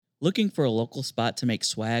Looking for a local spot to make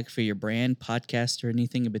swag for your brand, podcast, or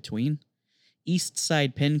anything in between?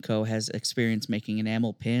 Eastside Pin Co. has experience making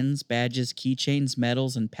enamel pins, badges, keychains,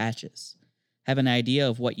 medals, and patches. Have an idea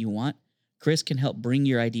of what you want? Chris can help bring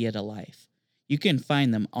your idea to life. You can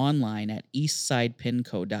find them online at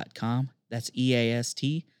eastsidepinco.com. That's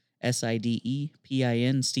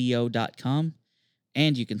EASTSIDEPINCO.com.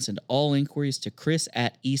 And you can send all inquiries to Chris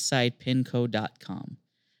at eastsidepinco.com.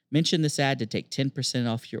 Mention this ad to take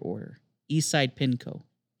 10% off your order. Eastside Pinco.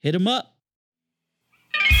 Hit 'em up.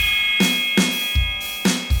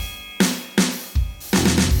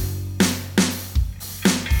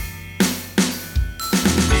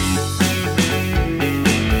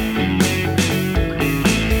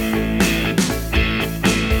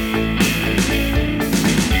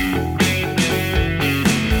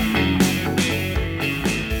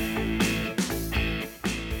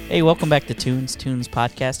 Hey, welcome back to Tunes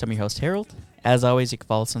Podcast. I'm your host, Harold. As always, you can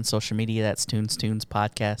follow us on social media. That's Tunes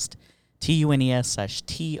Podcast,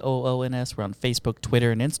 TUNES/TOONS. We're on Facebook,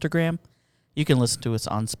 Twitter, and Instagram. You can listen to us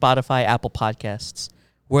on Spotify, Apple Podcasts,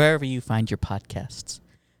 wherever you find your podcasts.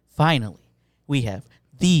 Finally, we have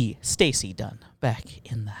the Stacy Dunn back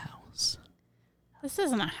in the house. This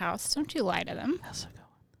isn't a house. Don't you lie to them. How's it going?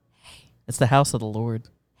 Hey. It's the house of the Lord.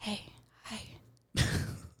 Hey, hi.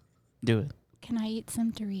 Do it. Can I eat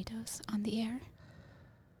some Doritos on the air?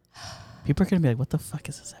 People are going to be like, what the fuck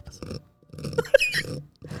is this episode?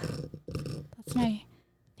 That's my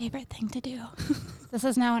favorite thing to do. This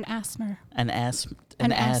is now an ASMR. An ass to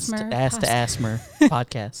ASMR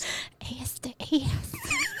podcast. Ass to ass.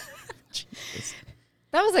 Jesus.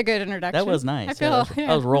 That was a good introduction. That was nice. I feel,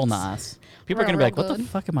 that was real nice. People are going to be like, what the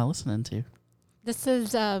fuck am I listening to? This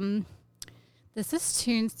is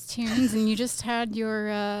Tunes, and you just had your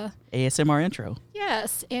ASMR intro.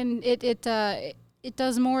 Yes, and it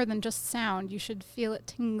does more than just sound. You should feel it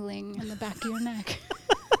tingling in the back of your neck.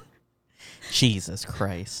 Jesus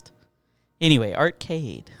Christ. Anyway,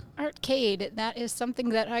 Artcade. Artcade, that is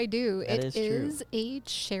something that I do. It is a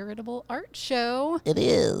charitable art show. It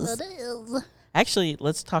is. It is. Actually,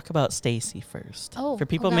 let's talk about Stacy first. Oh, for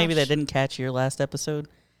people maybe that didn't catch your last episode,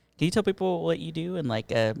 can you tell people what you do? And I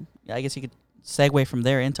guess you could segue from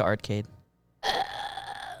there into Artcade.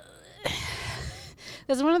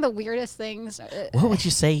 That's one of the weirdest things. What would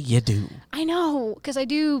you say you do? I know, because I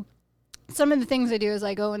do. Some of the things I do is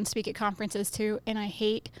I go and speak at conferences too, and I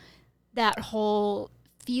hate that whole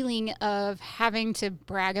feeling of having to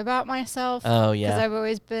brag about myself. Oh, yeah. Because I've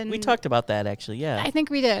always been. We talked about that, actually, yeah. I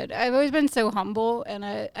think we did. I've always been so humble, and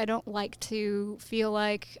I don't like to feel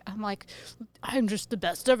like I'm just the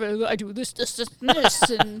best ever. I do this,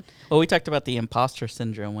 and well, we talked about the imposter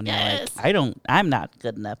syndrome when you're like, I'm not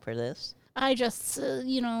good enough for this. I just,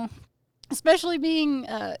 especially being,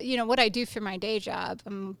 what I do for my day job.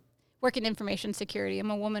 I'm working information security. I'm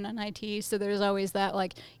a woman on IT, so there's always that,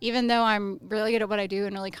 even though I'm really good at what I do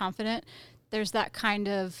and really confident, there's that kind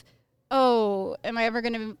of, oh, am I ever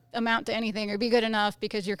going to amount to anything or be good enough,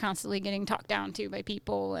 because you're constantly getting talked down to by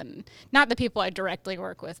people, and not the people I directly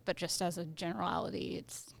work with, but just as a generality,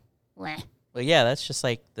 it's wah. Well, yeah, that's just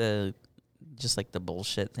like the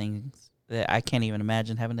bullshit things that I can't even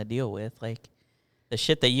imagine having to deal with. Like, the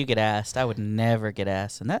shit that you get asked, I would never get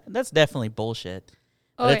asked, and that's definitely bullshit.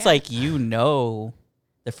 Oh, but it's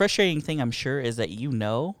the frustrating thing, I'm sure, is that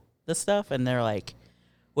the stuff, and they're like,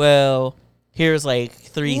 well, here's 3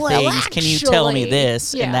 things. Actually, can you tell me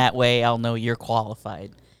this? Yeah. And that way I'll know you're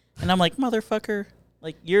qualified. And I'm like, motherfucker,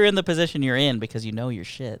 you're in the position you're in because you know your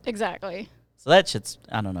shit. Exactly. So that shit's,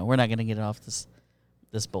 I don't know. We're not going to get off this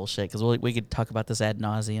bullshit, because we could talk about this ad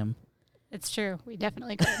nauseum. It's true. We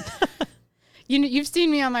definitely could. You've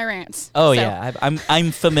seen me on my rants. Oh, so. yeah.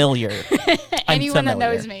 I'm familiar. Anyone that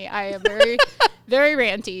knows me, I am very, very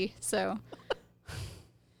ranty. So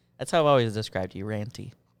that's how I've always described you,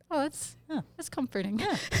 ranty. Oh, that's comforting.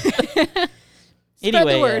 Yeah. Spread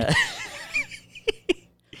Anyway, the word.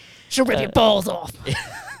 She'll rip your balls off.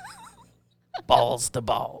 Balls to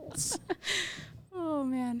balls. Oh,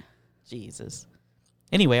 man. Jesus.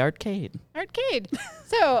 Anyway, Artcade.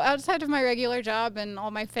 So outside of my regular job and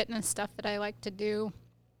all my fitness stuff that I like to do,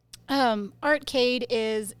 Artcade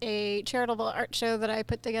is a charitable art show that I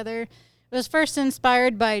put together. It was first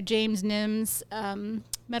inspired by James Nim's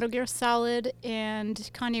Metal Gear Solid and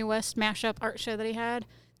Kanye West mashup art show that he had.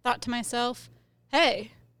 Thought to myself,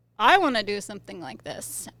 hey, I want to do something like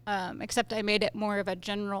this, except I made it more of a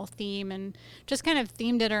general theme and just kind of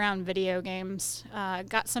themed it around video games.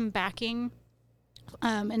 Got some backing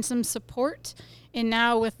and some support. And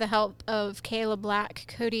now with the help of Kayla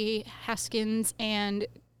Black, Cody Haskins, and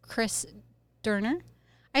Chris Durner,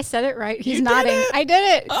 I said it right. He's You did nodding. it? I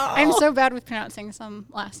did it. Oh. I'm so bad with pronouncing some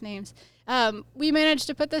last names. We managed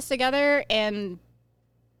to put this together, and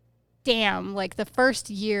damn, like the first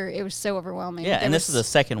year, it was so overwhelming. Yeah, and this is the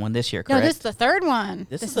second one this year, correct? No, this is the third one.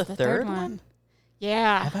 This is the third one.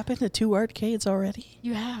 Yeah, Have I been to 2 arcades already?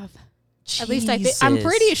 you have. Jesus. At least I'm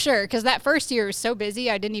pretty sure, because that first year was so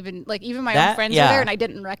busy, I didn't even, like, even my own friends were there, and I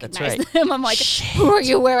didn't recognize right. them. I'm like, Shit. who are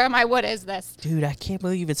you? Where am I? What is this? Dude, I can't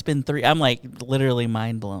believe it's been 3. I'm like literally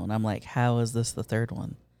mind blown. I'm like, how is this the third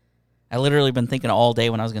one? I literally been thinking all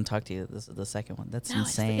day when I was going to talk to you. This is the second one. That's No,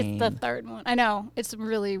 insane. it's the third one. I know. It's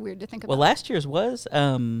really weird to think about. Well, last year's was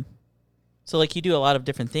so like you do a lot of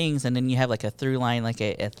different things, and then you have like a through line, like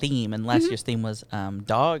a theme. And last year's theme was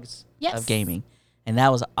dogs Yes. of gaming, and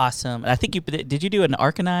that was awesome. And I think did you do an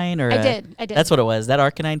Arcanine or I did. That's what it was. That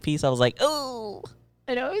Arcanine piece. I was like, oh,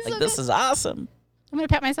 I know. It's like so this good. is awesome. I'm going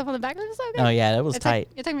to pat myself on the back. It was so good. Oh yeah, that was It tight.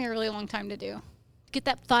 It took me a really long time to do. Get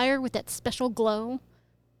that fire with that special glow.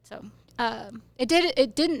 So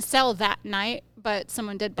it didn't sell that night, but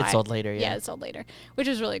someone did buy it. It sold later, yeah. Yeah, it sold later, which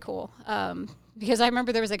was really cool. Because I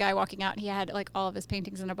remember there was a guy walking out, and he had like all of his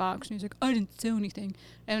paintings in a box, and he was like, I didn't sell anything.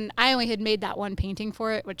 And I only had made that one painting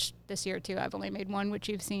for it, which this year too, I've only made one, which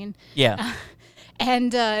you've seen. Yeah.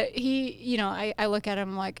 And he, you know, I look at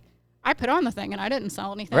him like, I put on the thing and I didn't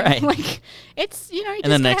sell anything. Right. Like, it's, you know, you And just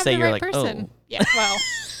then gotta next have day the you're right like, person. oh. Yeah, well,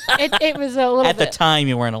 it was a little At bit. the time,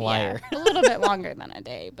 you weren't a liar. Yeah, a little bit longer than a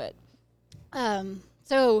day, but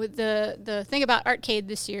so the thing about Artcade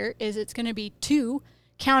this year is it's going to be 2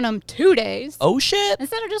 days Oh shit!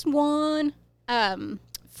 instead of just 1.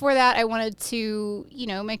 For that, I wanted to, you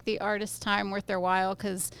know, make the artist's time worth their while,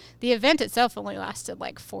 because the event itself only lasted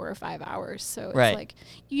like 4 or 5 hours. So it's Right. like,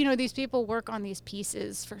 you know, these people work on these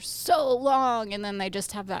pieces for so long, and then they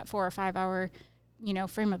just have that 4 or 5 hour, you know,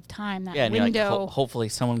 frame of time, that Yeah, and you're like, window. hopefully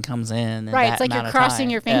someone comes in. In Right, that it's like amount you're of crossing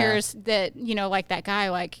time. your Yeah. fingers that, you know, like that guy,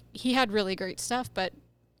 like he had really great stuff, but,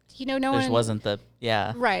 you know, no There one. wasn't the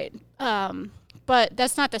Right. But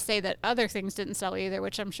that's not to say that other things didn't sell either,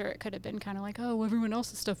 which I'm sure it could have been kind of like, oh, everyone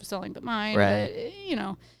else's stuff is selling but mine. Right. But, you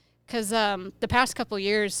know, because the past couple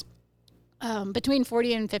years, between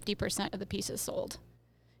 40 and 50% of the pieces sold.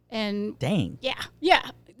 And Dang. yeah,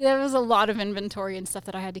 there was a lot of inventory and stuff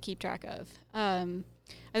that I had to keep track of. I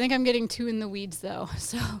think I'm getting too in the weeds though,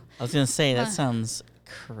 so I was gonna say that sounds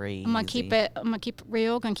crazy. I'm gonna keep it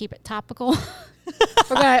real, gonna keep it topical.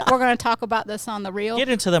 we're gonna talk about this on the reel. Get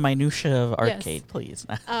into the minutia of Yes. arcade, please.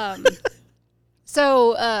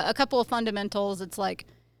 So a couple of fundamentals. It's like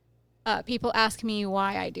people ask me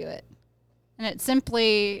why I do it, and it's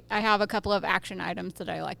simply I have a couple of action items that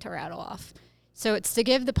I like to rattle off. So it's to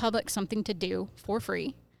give the public something to do for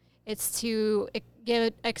free. It's to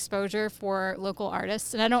give exposure for local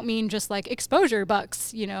artists, and I don't mean just like exposure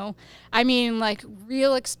bucks, you know. I mean like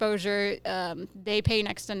real exposure. They pay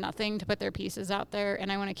next to nothing to put their pieces out there,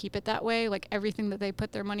 and I want to keep it that way. Like everything that they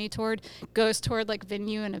put their money toward goes toward like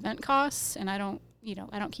venue and event costs, and I don't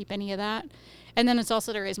keep any of that. And then it's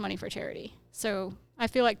also to raise money for charity. So I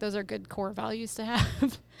feel like those are good core values to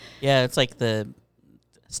have. Yeah, it's like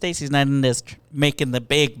Stacy's not in this making the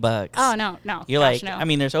big bucks. Oh no. You're Gosh, like, no. I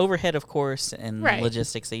mean, there's overhead, of course, and Right.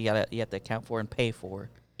 logistics that you have to account for and pay for.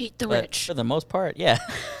 Eat the But rich. for the most part, yeah.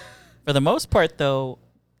 For the most part, though,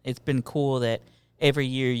 it's been cool that every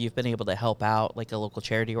year you've been able to help out like a local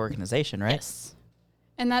charity organization, right? Yes.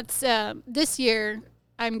 And that's this year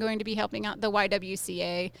I'm going to be helping out the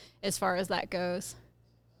YWCA as far as that goes.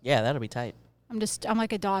 Yeah, that'll be tight. I'm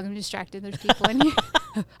like a dog. I'm distracted. There's people in here.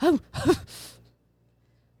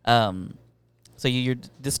 So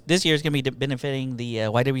this year's gonna be benefiting the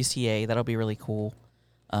YWCA. That'll be really cool.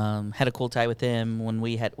 Had a cool tie with them when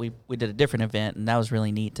we did a different event, and that was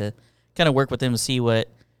really neat to kind of work with them to see what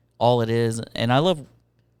all it is. And I love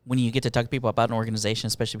when you get to talk to people about an organization,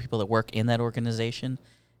 especially people that work in that organization,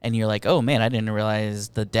 and you're like, oh man, I didn't realize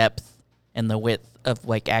the depth and the width of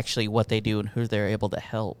like actually what they do and who they're able to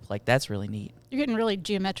help. Like that's really neat. You're getting really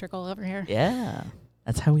geometrical over here. Yeah,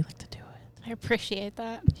 that's how we like to do it. I appreciate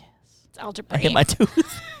that. Yes. It's algebra. I hit my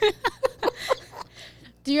tooth.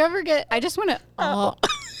 Do you ever get? I just want to. Oh,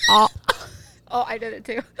 I did it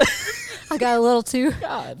too. I got a little too.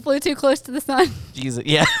 Flew too close to the sun. Jesus,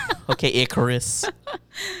 yeah. Okay, Icarus.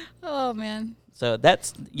 Oh man. So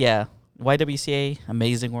that's YWCA,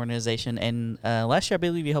 amazing organization. And last year I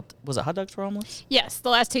believe you helped. Was it Hot Dogs for Homeless? Yes, the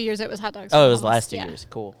last 2 years it was hot dogs. Oh, for it was the Homeless. last 2 years.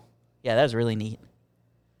 Cool. Yeah, that was really neat.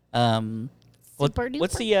 Super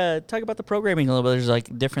What's duper. the talk about the programming a little bit? There's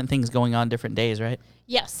like different things going on different days, right?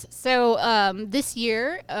 Yes. So this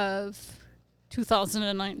year of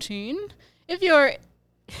 2019, if you're, I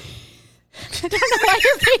don't know why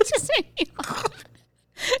your face is making.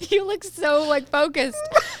 You look so like focused.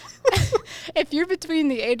 If you're between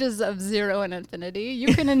the ages of 0 and infinity,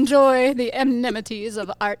 you can enjoy the amenities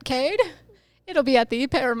of Artcade. It'll be at the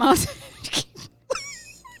Paramount.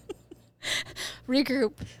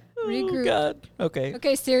 Regroup. Oh, God. Okay.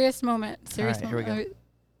 Okay, serious moment. Serious All right, here moment.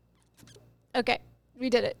 we Okay, we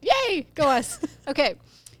did it. Yay! Go us. Okay.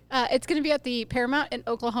 It's going to be at the Paramount in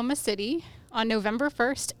Oklahoma City on November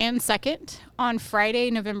 1st and 2nd. On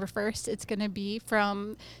Friday, November 1st, it's going to be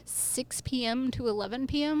from 6 p.m. to 11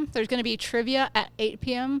 p.m. There's going to be trivia at 8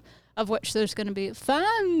 p.m., of which there's going to be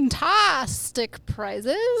fantastic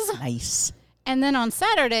prizes. Nice. And then on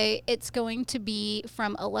Saturday, it's going to be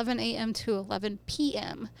from 11 a.m. to 11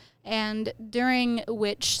 p.m., and during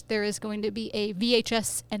which there is going to be a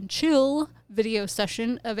VHS and chill video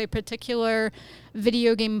session of a particular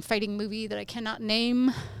video game fighting movie that I cannot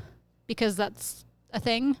name because that's a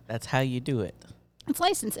thing. That's how you do it. It's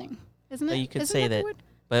licensing, isn't it? So you could Isn't say the that,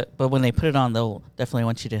 word? but when they put it on, they'll definitely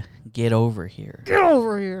want you to get over here. Get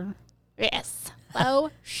over here. Yes.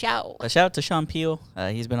 Low show. But shout out to Sean Peel.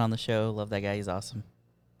 He's been on the show. Love that guy. He's awesome.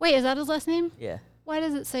 Wait, is that his last name? Yeah. Why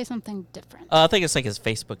does it say something different? I think it's like his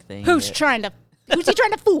Facebook thing. Who's he trying to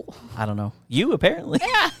fool? I don't know. You, apparently.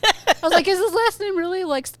 Yeah. I was like, is his last name really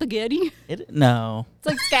like spaghetti? No. It's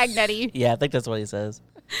like Scagnetti. Yeah, I think that's what he says.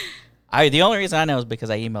 The only reason I know is because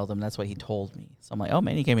I emailed him. That's what he told me. So I'm like, oh,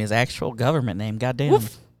 man, he gave me his actual government name. Goddamn.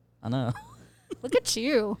 Woof. I know. Look at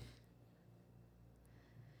you.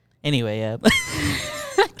 Anyway, yeah.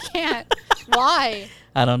 I can't. Why?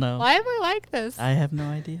 I don't know. Why am I like this? I have no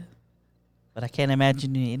idea. But I can't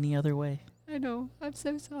imagine it any other way. I know. I'm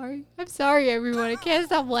so sorry. I'm sorry, everyone. I can't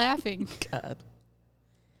stop laughing. God.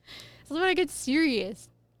 That's when I get serious.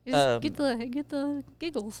 Just get the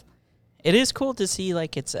giggles. It is cool to see,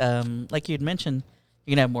 like, it's, like you'd mentioned,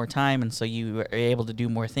 you're going to have more time, and so you are able to do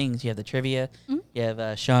more things. You have the trivia. Mm-hmm. You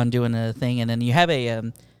have Sean doing a thing, and then you have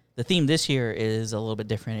the theme this year is a little bit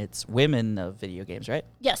different. It's women of video games, right?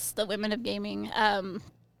 Yes, the women of gaming,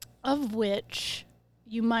 of which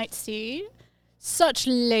you might see such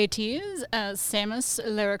ladies as Samus,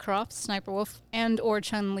 Lara Croft, Sniper Wolf, and or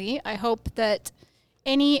Chun-Li. I hope that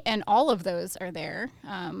any and all of those are there,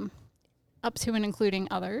 up to and including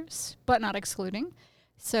others, but not excluding.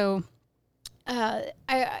 So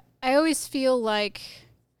I always feel like...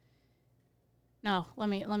 No, let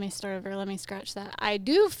me start over. Let me scratch that. I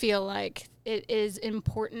do feel like it is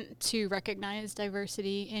important to recognize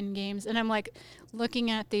diversity in games. And I'm like looking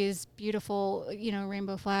at these beautiful,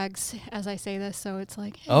 rainbow flags as I say this. So it's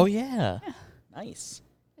like, hey, Oh, yeah. Nice.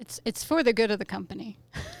 it's for the good of the company.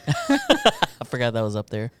 I forgot that was up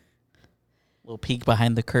there. Little peek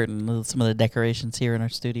behind the curtain of some of the decorations here in our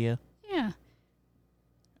studio. Yeah.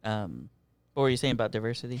 What were you saying about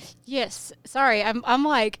diversity? Yes. Sorry. I'm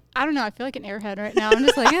like, I don't know. I feel like an airhead right now. I'm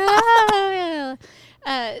just like,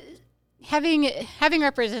 having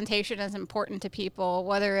representation is important to people,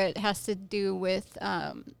 whether it has to do with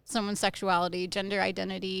someone's sexuality, gender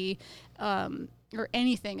identity, or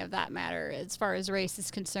anything of that matter as far as race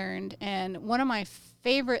is concerned. And one of my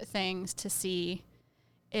favorite things to see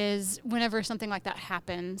is whenever something like that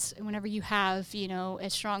happens, whenever you have, a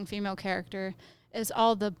strong female character, is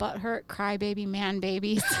all the butthurt crybaby man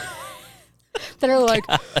babies that are like,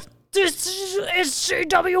 this is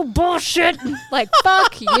CW bullshit. Like,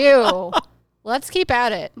 fuck you. Let's keep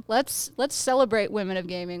at it. Let's celebrate women of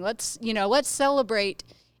gaming. Let's celebrate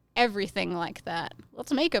everything like that.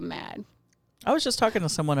 Let's make them mad. I was just talking to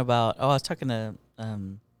someone about. I was talking to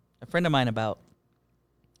a friend of mine about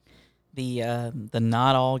the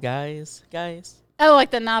not all guys. Oh,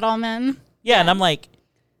 like the not all men. Yeah, and I'm like,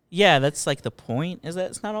 yeah, that's like the point. Is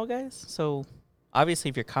that it's not all guys. So obviously,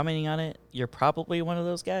 if you're commenting on it, you're probably one of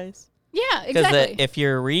those guys. Yeah, exactly. Because if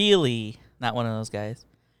you're really not one of those guys,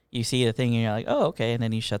 you see the thing and you're like, oh, okay, and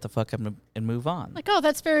then you shut the fuck up and move on. Like, oh,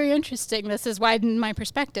 that's very interesting. This has widened my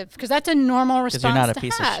perspective because that's a normal response. Because you're not a to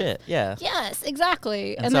piece have. of shit. Yeah. Yes,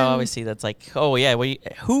 exactly. And so I always see that's like, oh yeah,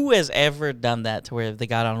 who has ever done that to where they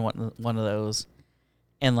got on one of those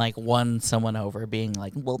and like won someone over, being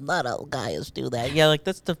like, well, not all guys do that. Yeah, like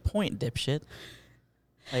that's the point, dipshit.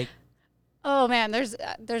 Like, oh man, there's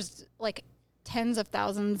like tens of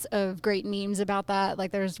thousands of great memes about that.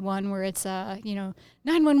 Like there's one where it's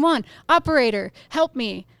 911 operator, help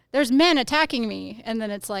me. There's men attacking me, and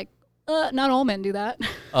then it's like, not all men do that.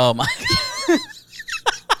 oh my,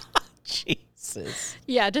 Jesus.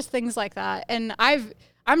 Yeah, just things like that. And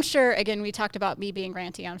I'm sure. Again, we talked about me being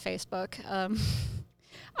ranty on Facebook.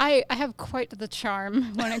 I have quite the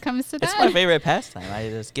charm when it comes to that. It's my favorite pastime. I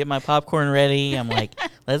just get my popcorn ready. I'm like,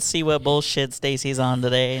 let's see what bullshit Stacy's on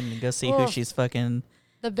today, and go see who she's fucking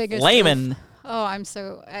the biggest flaming Oh, I'm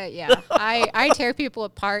so, yeah. I tear people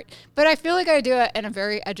apart, but I feel like I do it in a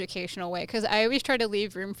very educational way because I always try to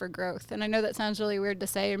leave room for growth. And I know that sounds really weird to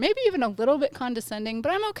say, or maybe even a little bit condescending,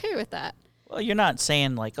 but I'm okay with that. Well, you're not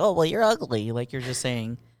saying like, oh, well, you're ugly. Like you're just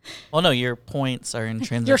saying, well, no, your points are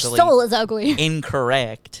intrinsically Your soul is ugly.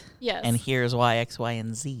 incorrect. Yes. And here's why X, Y,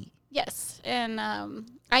 and Z. Yes. And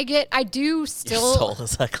I do still. Your soul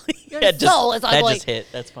is ugly. Your soul is ugly. That just hit.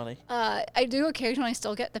 That's funny. I do occasionally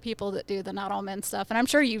still get the people that do the not all men stuff. And I'm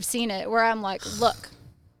sure you've seen it where I'm like, look.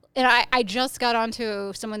 And I just got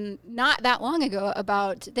onto someone not that long ago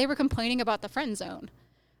about, they were complaining about the friend zone.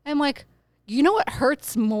 I'm like, you know what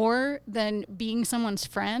hurts more than being someone's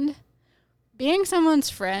friend? Being someone's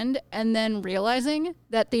friend and then realizing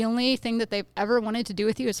that the only thing that they've ever wanted to do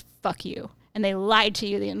with you is fuck you. And they lied to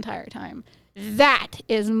you the entire time. That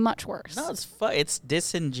is much worse. No, it's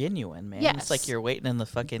disingenuine, man. Yes. It's like you're waiting in the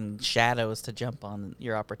fucking shadows to jump on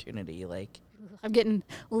your opportunity. Like, I'm getting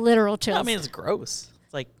literal chills. I mean, it's gross.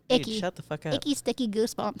 It's like, dude, Icky. shut the fuck up. Icky, sticky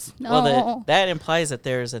goosebumps. No. Well, that implies that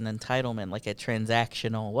there's an entitlement, like a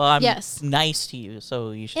transactional. Well, I'm Yes. nice to you,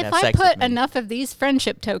 so you should If have I sex with put me. enough of these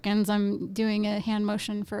friendship tokens, I'm doing a hand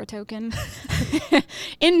motion for a token,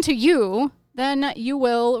 into you, then you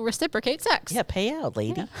will reciprocate sex. Yeah, pay out,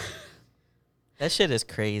 lady. Yeah. That shit is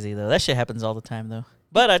crazy, though. That shit happens all the time, though.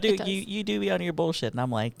 But I do, It does. you do be on your bullshit, and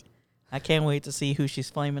I'm like, I can't wait to see who she's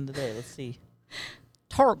flaming today. Let's see.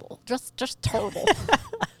 Terrible. Just terrible.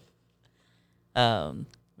 Man,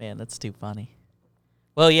 that's too funny.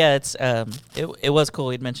 Well, yeah, it was cool.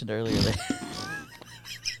 We'd mentioned earlier that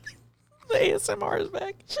the ASMR is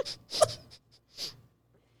back.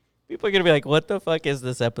 People are gonna be like, "What the fuck is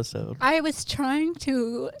this episode?" I was trying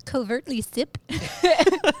to covertly sip.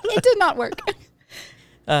 It did not work.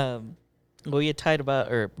 We had tied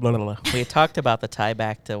about, or blah, blah, blah. We had talked about the tie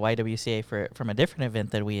back to YWCA from a different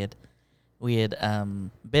event that we had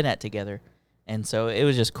been at together, and so it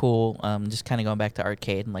was just cool. Just kind of going back to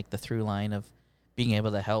arcade and like the through line of being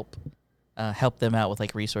able to help them out with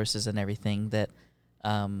like resources and everything that,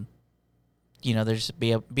 there's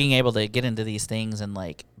being able to get into these things and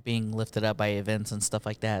like being lifted up by events and stuff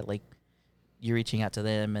like that. Like you reaching out to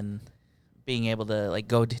them and being able to like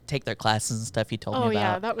go to take their classes and stuff you told me about. Oh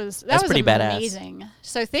yeah, that was pretty badass. amazing.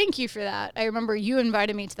 So thank you for that. I remember you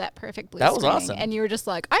invited me to that Perfect Blue That was screening, awesome. and you were just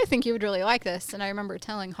like, I think you would really like this. And I remember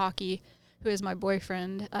telling Hockey, who is my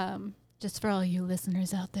boyfriend, just for all you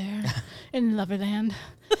listeners out there in Loverland.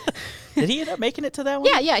 Did he end up making it to that one?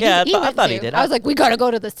 Yeah. I thought he did. I was like, we got to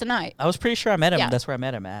go to this tonight. I was pretty sure I met him. Yeah. That's where I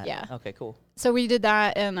met him at. Yeah. Okay, cool. So we did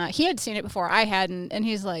that, and he had seen it before. I hadn't, and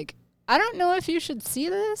he's like, I don't know if you should see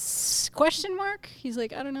this ? He's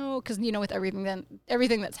like, I don't know, because with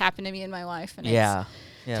everything that's happened to me in my life, and Yeah,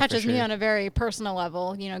 touches for me sure. on a very personal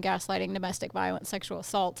level. Gaslighting, domestic violence, sexual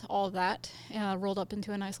assault, all of that rolled up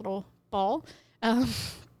into a nice little ball.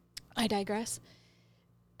 I digress.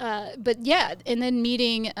 But yeah, and then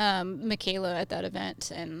meeting Michaela at that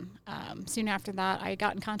event, and soon after that, I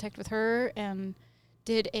got in contact with her and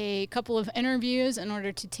did a couple of interviews in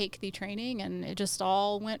order to take the training, and it just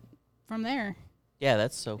all went from there. Yeah,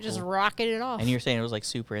 that's so Just cool. rocketed off. And you're saying it was like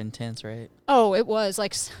super intense, right? Oh, it was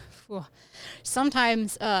like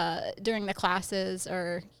sometimes during the classes,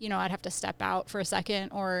 or I'd have to step out for a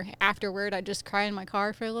second, or afterward I'd just cry in my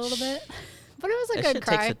car for a little bit. But it was a That good shit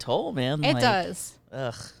cry. takes a toll, man. It Like, does.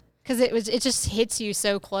 Ugh. Because it just hits you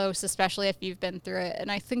so close, especially if you've been through it.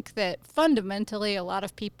 And I think that fundamentally a lot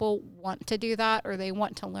of people want to do that, or they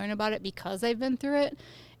want to learn about it because they've been through it.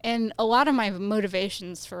 And a lot of my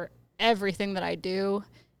motivations for everything that I do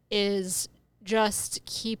is just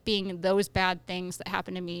keeping those bad things that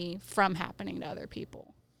happen to me from happening to other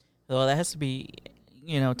people. Well, that has to be,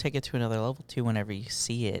 take it to another level too. Whenever you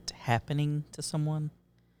see it happening to someone,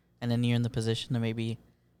 and then you're in the position to maybe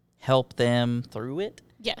help them through it.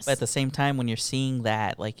 Yes. But at the same time, when you're seeing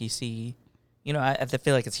that, like you see, I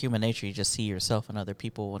feel like it's human nature. You just see yourself and other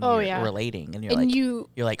people when you're relating, and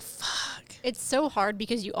you're like, fuck. It's so hard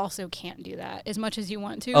because you also can't do that as much as you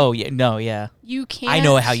want to. Oh yeah, no, yeah. You can't. I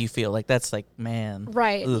know how you feel. Like that's like, man.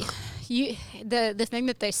 Right. Ugh. The thing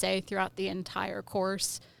that they say throughout the entire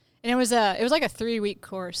course, and it was like a 3-week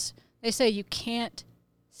course. They say you can't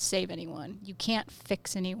save anyone. You can't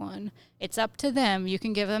fix anyone. It's up to them. You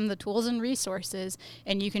can give them the tools and resources,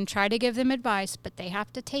 and you can try to give them advice, but they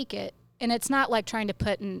have to take it. And it's not like trying to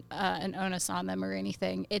put an onus on them or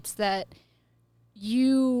anything. It's that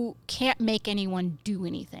you can't make anyone do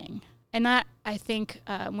anything. And that, I think,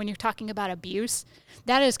 when you're talking about abuse,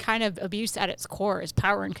 that is kind of abuse at its core, is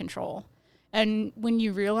power and control. And when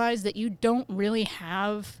you realize that you don't really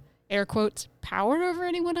have, air quotes, power over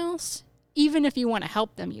anyone else, even if you want to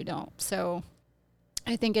help them, you don't. So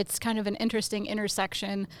I think it's kind of an interesting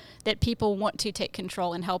intersection that people want to take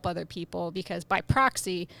control and help other people because by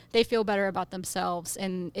proxy, they feel better about themselves.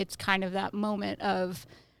 And it's kind of that moment of,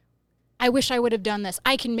 I wish I would have done this.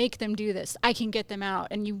 I can make them do this. I can get them out.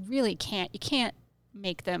 And you really can't. You can't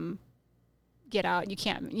make them get out. You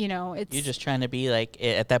can't, it's... You're just trying to be like,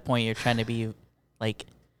 at that point, you're trying to be like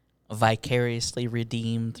vicariously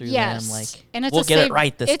redeemed through them. Like, and it's we'll get it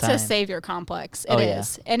right this time. It's a savior complex. It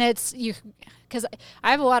is. And it's, because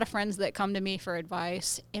I have a lot of friends that come to me for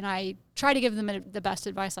advice, and I try to give them the best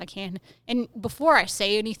advice I can. And before I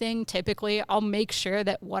say anything, typically, I'll make sure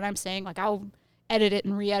that what I'm saying, like I'll edit it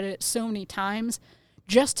and re-edit it so many times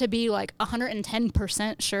just to be like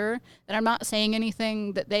 110% sure that I'm not saying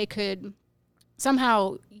anything that they could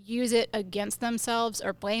somehow use it against themselves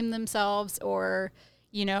or blame themselves or,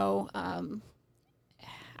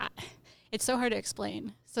 it's so hard to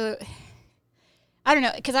explain. So I don't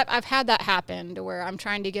know, because I've had that happen to where I'm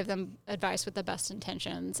trying to give them advice with the best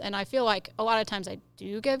intentions. And I feel like a lot of times I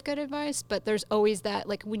do give good advice, but there's always that,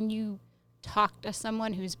 like when you talk to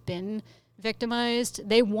someone who's been victimized,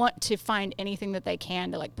 they want to find anything that they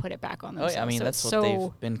can to like put it back on themselves. Oh, yeah, I mean, so that's what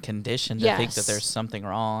they've been conditioned to think that there's something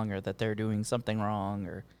wrong or that they're doing something wrong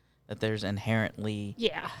or that there's inherently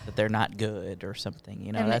that they're not good or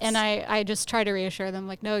something, And I just try to reassure them,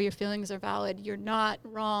 like, no, your feelings are valid. You're not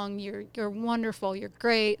wrong. You're wonderful. You're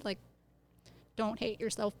great. Like, don't hate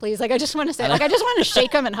yourself, please. Like, I just want to say, like, I just want to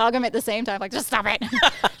shake them and hug them at the same time. Like, just stop it.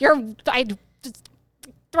 I just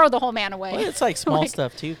throw the whole man away. Well, it's like small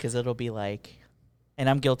stuff too, because it'll be like, and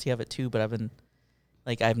I'm guilty of it too, but I've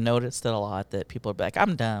noticed it a lot that people are like,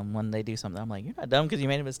 I'm dumb when they do something. I'm like, you're not dumb because you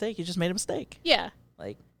made a mistake. You just made a mistake. Yeah.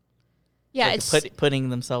 Like it's putting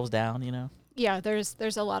themselves down, Yeah, there's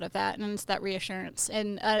a lot of that, and it's that reassurance,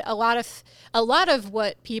 and a lot of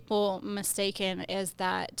what people mistaken is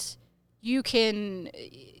that you can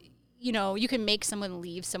make someone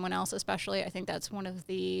leave someone else. Especially, I think that's one of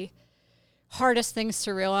the hardest things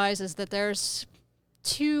to realize is that there's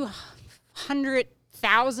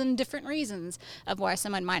 200,000 different reasons of why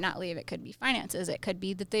someone might not leave. It could be finances. It could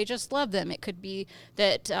be that they just love them. It could be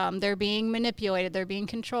that they're being manipulated. They're being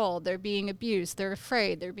controlled. They're being abused. They're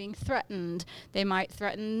afraid. They're being threatened. They might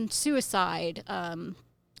threaten suicide.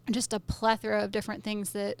 Just a plethora of different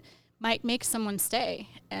things that might make someone stay.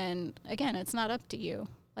 And again, it's not up to you.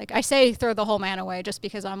 Like I say, throw the whole man away just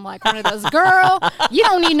because I'm like one of those, girl, you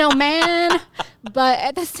don't need no man. But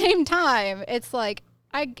at the same time, it's like,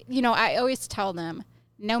 I always tell them,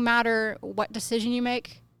 no matter what decision you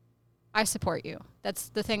make, I support you. That's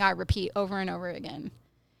the thing I repeat over and over again.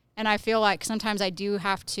 And I feel like sometimes I do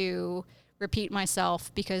have to repeat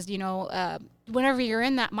myself because, whenever you're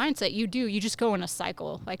in that mindset, you just go in a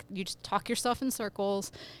cycle. Like you just talk yourself in circles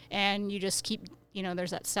and you just keep,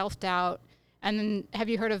 there's that self-doubt. And then have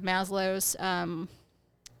you heard of Maslow's, I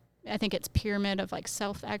think it's pyramid of like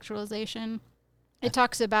self-actualization? It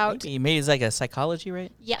talks about... Maybe it's like a psychology,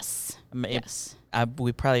 right? Yes. Yes.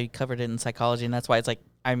 We probably covered it in psychology, and that's why it's like,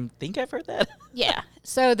 I think I've heard that. Yeah.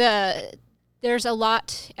 So there's a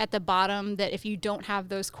lot at the bottom that if you don't have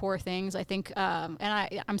those core things, I think,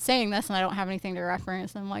 and I'm saying this and I don't have anything to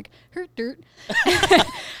reference. I'm like, hurt dirt.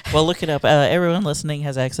 Well, look it up. Everyone listening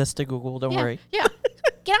has access to Google. Don't worry. Yeah.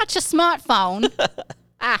 Get out your smartphone.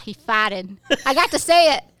 He farted. I got to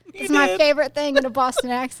say it. It's my favorite thing in a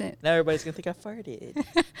Boston accent. Now everybody's going to think I farted.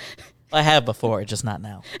 Well, I have before, just not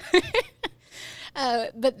now.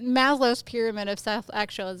 But Maslow's pyramid of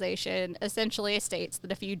self-actualization essentially states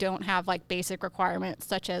that if you don't have like basic requirements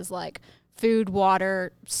such as like food,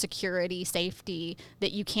 water, security, safety,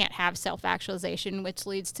 that you can't have self-actualization, which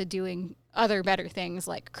leads to doing other better things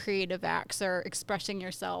like creative acts or expressing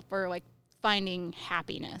yourself or like finding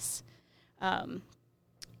happiness.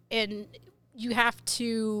 And you have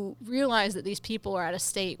to realize that these people are at a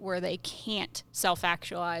state where they can't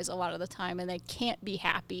self-actualize a lot of the time and they can't be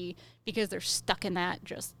happy because they're stuck in that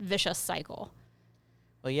just vicious cycle.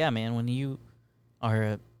 Well, yeah, man, when you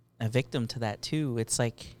are a victim to that too, it's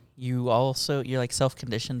like you're like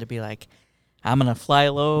self-conditioned to be like, I'm going to fly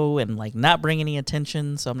low and like not bring any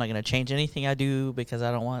attention, so I'm not going to change anything I do because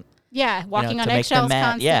I don't want... Yeah, walking on eggshells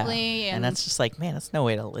constantly. Yeah. And that's just like, man, that's no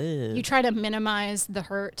way to live. You try to minimize the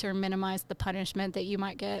hurt or minimize the punishment that you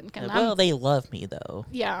might get. They love me, though.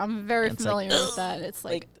 Yeah, I'm very familiar with that. It's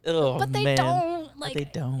like but they don't. Like, they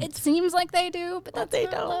don't. It seems like they do, but that's they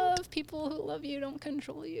not don't. love. People who love you don't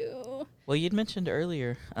control you. Well, you'd mentioned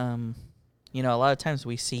earlier, a lot of times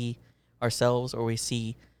we see ourselves or we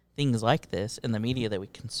see things like this in the media that we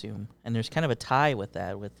consume. And there's kind of a tie with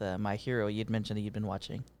that with My Hero. You'd mentioned that you'd been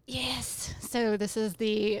watching. Yes. So this is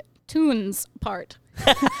the tunes part.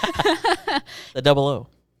 The double O.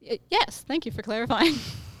 Yes, thank you for clarifying.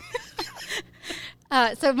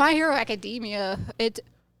 So My Hero Academia, it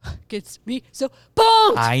gets me so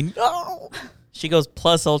pumped. I know. She goes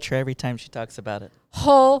plus ultra every time she talks about it.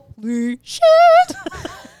 Holy shit.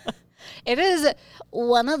 It is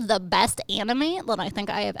one of the best anime that I think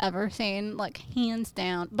I have ever seen, like hands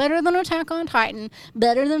down. Better than Attack on Titan,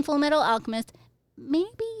 better than Full Metal Alchemist, maybe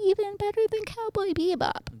even better than Cowboy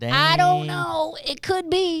Bebop. Dang. I don't know. It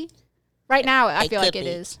could be. Right now, I feel like it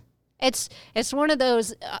is. It's one of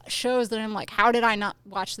those shows that I'm like, how did I not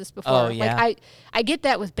watch this before? Oh, yeah. Like I get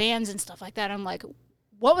that with bands and stuff like that. I'm like,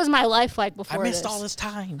 what was my life like before I missed this? all this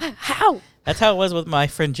time. How? That's how it was with my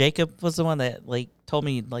friend Jacob. Was the one that like told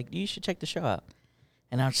me like you should check the show out,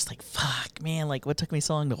 and I was just like, fuck, man, like what took me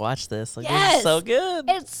so long to watch this? Like this is so good.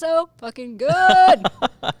 It's so fucking good.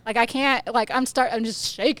 Like I can't. Like I'm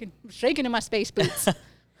just shaking in my space boots.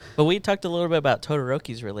 But we talked a little bit about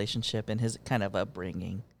Todoroki's relationship and his kind of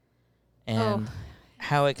upbringing, and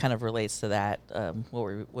how it kind of relates to that.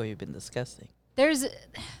 What we've been discussing. There's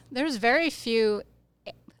very few.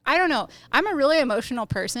 I don't know. I'm a really emotional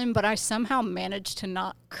person, but I somehow manage to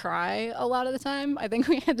not cry a lot of the time. I think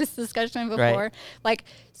we had this discussion before. Right. Like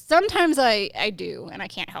sometimes I do, and I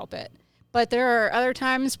can't help it. But there are other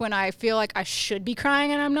times when I feel like I should be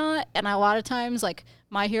crying and I'm not. And a lot of times, like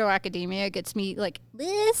My Hero Academia gets me like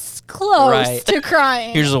this close to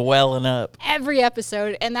crying. You're just welling up. Every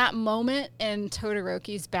episode. And that moment in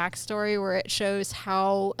Todoroki's backstory where it shows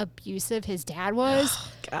how abusive his dad was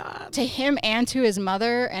to him and to his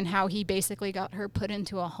mother, and how he basically got her put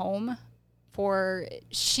into a home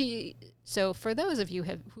so for those of you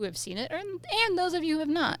who have seen it and those of you who have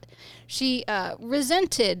not, she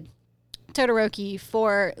resented Todoroki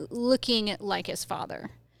for looking like his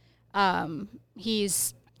father.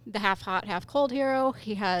 He's the half hot, half cold hero.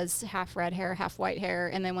 He has half red hair, half white hair,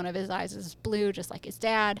 and then one of his eyes is blue, just like his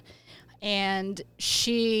dad. And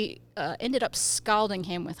she ended up scalding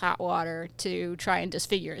him with hot water to try and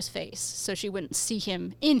disfigure his face so she wouldn't see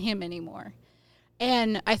him in him anymore.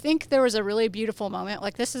 And I think there was a really beautiful moment.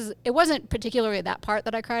 Like it wasn't particularly that part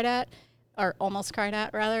that I cried at, or almost cried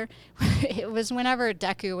at, rather. It was whenever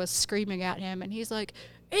Deku was screaming at him, and he's like,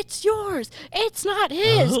 "It's yours. It's not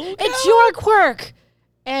his. Oh, it's your quirk."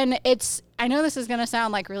 And I know this is going to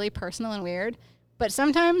sound like really personal and weird, but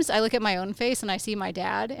sometimes I look at my own face and I see my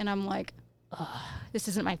dad, and I'm like, "Ugh, this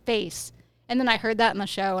isn't my face." And then I heard that in the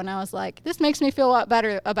show, and I was like, this makes me feel a lot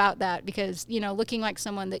better about that, because, looking like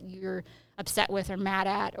someone that you're upset with or mad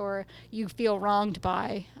at or you feel wronged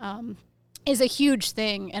by is a huge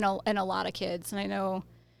thing in a lot of kids. And I know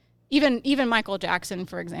even Michael Jackson,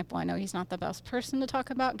 for example, I know he's not the best person to talk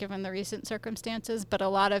about given the recent circumstances, but a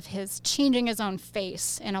lot of his changing his own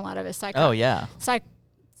face and a lot of his psychological,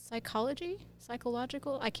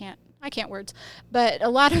 I can't words, but a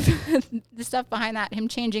lot of the stuff behind that, him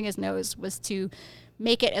changing his nose, was to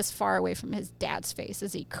make it as far away from his dad's face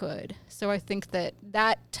as he could. So I think that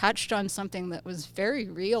touched on something that was very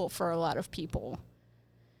real for a lot of people.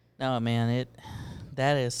 No, man,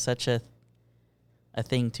 that is such a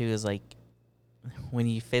thing too, is like when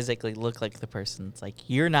you physically look like the person, it's like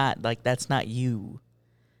you're not, like that's not you.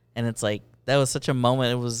 And it's like that was such a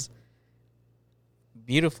moment. It was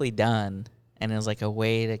beautifully done, and it was like a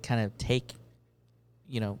way to kind of take,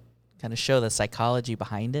 kind of show the psychology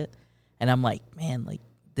behind it. And I'm like, man, like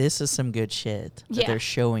this is some good shit that they're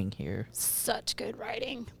showing here. Such good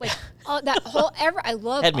writing. Like that whole I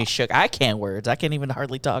love had me shook. I can't words. I can't even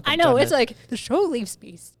hardly talk. I know, it's like the show leaves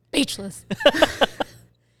me speechless.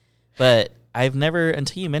 But I've never,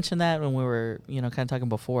 until you mentioned that when we were, kind of talking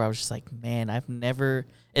before, I was just like, man, it never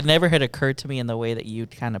had occurred to me in the way that you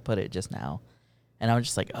kind of put it just now. And I was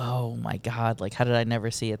just like, oh my God, like how did I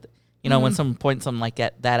never see it? When someone points something like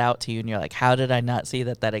that out to you, and you're like, how did I not see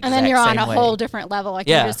that exact same way? And then you're on a whole different level. Like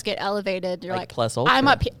you just get elevated. You're like plus ultra. I'm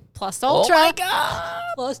up here. Plus ultra. Oh my God.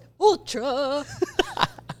 Plus ultra.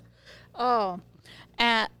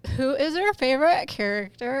 Who is your favorite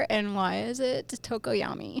character, and why is it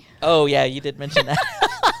Tokoyami? Oh yeah, you did mention that.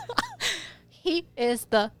 He is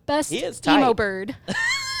the best emo bird.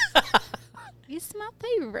 He's my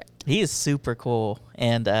favorite. He is super cool,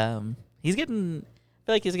 and he's getting. I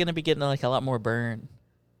feel like he's gonna be getting like a lot more burn.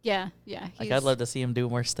 Yeah. Like I'd love to see him do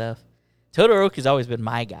more stuff. Todoroki's always been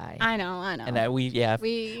my guy. I know. And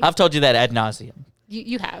I've told you that ad nauseum.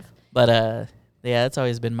 You have. But that's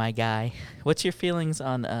always been my guy. What's your feelings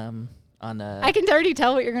on I can already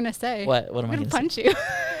tell what you're gonna say. What am I gonna punch you?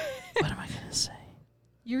 What am I gonna say?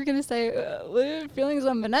 You were gonna say what are your feelings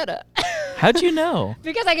on Mineta? How'd you know?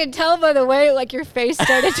 Because I could tell by the way like your face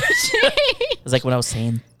started to change. It's like when I was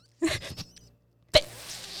saying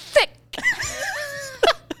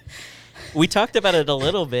We talked about it a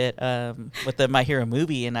little bit with the My Hero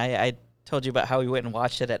movie, and I told you about how we went and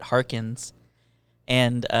watched it at Harkins.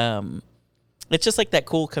 And it's just like that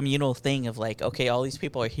cool communal thing of like, okay, all these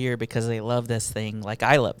people are here because they love this thing, like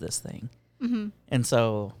I love this thing. Mm-hmm. And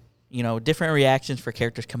so, different reactions for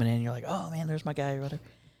characters coming in. You're like, oh, man, there's my guy or whatever.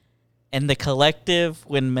 And the collective,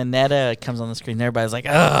 when Minetta comes on the screen, everybody's like,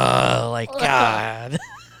 oh, like, God.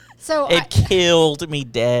 So it killed me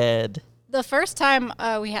dead. The first time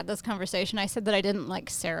we had this conversation, I said that I didn't like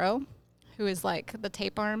Sero, who is like the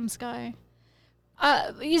tape arms guy.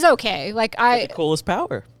 He's okay. Like The coolest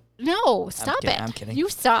power. No, stop kidding, it. I'm kidding. You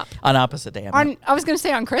stop. On opposite day. I was going to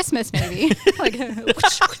say on Christmas, maybe. Like,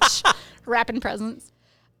 whoosh, whoosh, wrapping presents.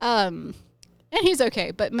 And he's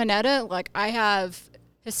okay. But Minetta, like, I have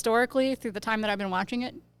historically, through the time that I've been watching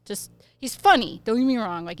it, he's funny. Don't get me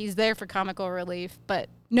wrong. Like, he's there for comical relief. But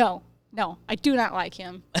no, I do not like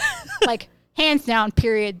him. Like, hands down,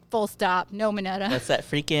 period, full stop. No Minetta. That's that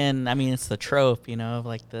freaking, it's the trope, of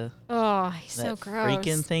like the. Oh, he's so gross.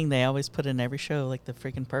 Freaking thing they always put in every show, like the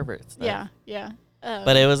freaking pervert stuff. Yeah.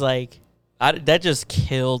 But it was like, that just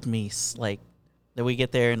killed me. Like, that we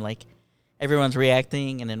get there and like, everyone's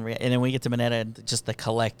reacting, and then we get to Minetta and just the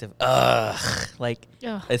collective, like,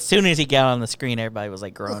 as soon as he got on the screen, everybody was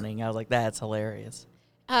like groaning. I was like, that's hilarious.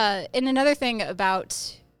 And another thing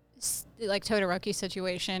about like Todoroki's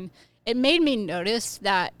situation, it made me notice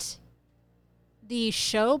that the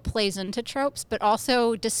show plays into tropes, but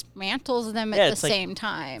also dismantles them at the same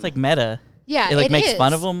time. It's like meta. Yeah, it makes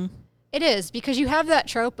fun of them. It is, because you have that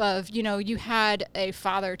trope of, you had a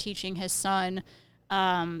father teaching his son,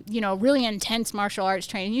 really intense martial arts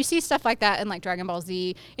training. You see stuff like that in like Dragon Ball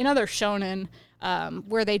Z, in other shonen,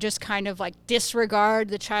 where they just kind of like disregard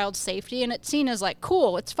the child's safety, and it's seen as like,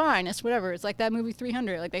 cool, it's fine, it's whatever. It's like that movie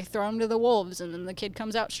 300, like they throw him to the wolves and then the kid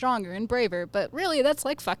comes out stronger and braver. But really, that's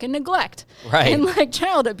like fucking neglect. Right. And like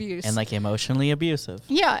child abuse. And like emotionally abusive.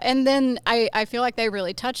 Yeah. And then I feel like they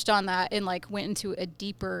really touched on that and like went into a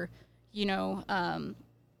deeper,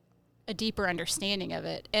 a deeper understanding of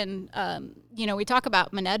it. And, we talk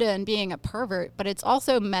about Minetta and being a pervert, but it's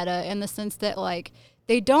also meta in the sense that like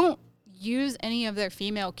they don't use any of their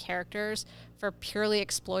female characters for purely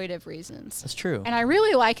exploitive reasons. That's true. And I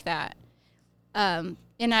really like that. And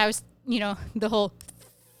I was, the whole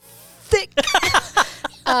thick.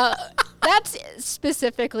 That's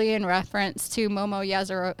specifically in reference to Momo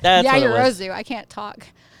Yaoyorozu. I can't talk.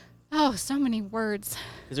 Oh, so many words.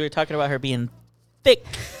 Because we were talking about her being thick.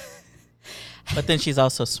 But then she's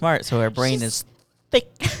also smart, so her brain is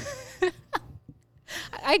thick.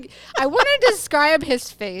 I want to describe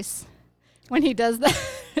his face when he does that.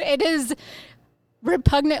 It is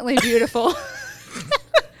repugnantly beautiful.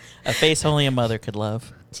 A face only a mother could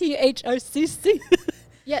love. THOCC.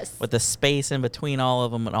 Yes. With the space in between all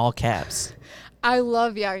of them in all caps. I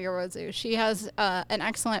love Yaoyorozu. She has an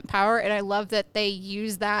excellent power, and I love that they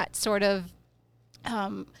use that sort of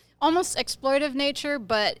almost exploitive nature,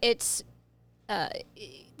 but it's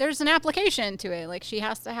there's an application to it. Like, she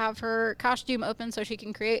has to have her costume open so she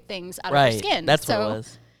can create things out of her skin. That's what it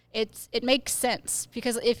was. It makes sense,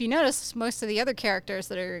 because if you notice, most of the other characters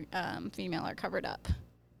that are female are covered up,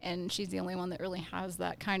 and she's the only one that really has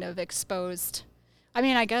that kind of exposed. I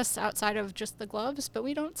mean, I guess outside of just the gloves, but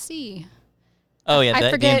we don't see. Oh, yeah,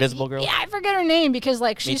 the Invisible Girl? Yeah, I forget her name, because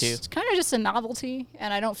like she's kind of just a novelty,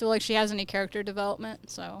 and I don't feel like she has any character development.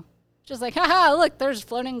 So just like, haha, look, there's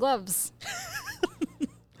floating gloves.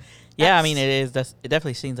 Yeah, I mean, it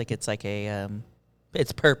definitely seems like it's like a,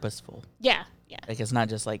 it's purposeful. Yeah. Like, it's not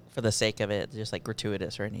just like for the sake of it, just like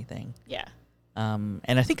gratuitous or anything. Yeah. And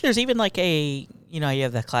I think there's even like you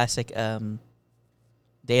have the classic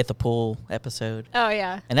Day at the Pool episode. Oh,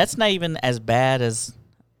 yeah. And that's not even as bad as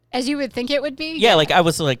you would think it would be. Yeah, like I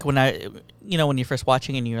was like, when when you're first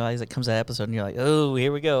watching and you realize it comes that episode and you're like, oh,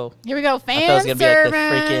 here we go. Here we go, fan I thought it was gonna service. be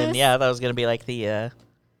like the freaking, I thought it was going to be like the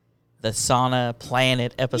Sauna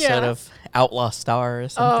Planet episode of Outlaw Star or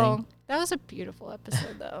something. Oh, that was a beautiful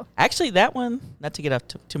episode, though. Actually, that one, not to get off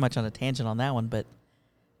too much on a tangent on that one, but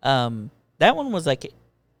that one was like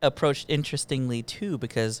approached interestingly too,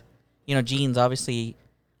 because Gene's obviously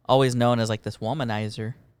always known as like this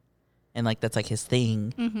womanizer, and like that's like his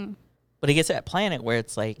thing. Mm-hmm. But he gets to that planet where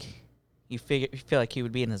it's like you feel like he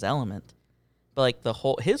would be in his element, but like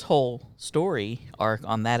his whole story arc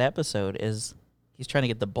on that episode is he's trying to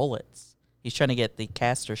get the bullets. He's trying to get the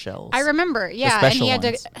caster shells. I remember, yeah, and he had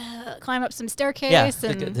to climb up some staircase. Yeah,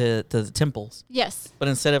 and to the temples. Yes. But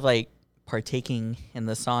instead of like partaking in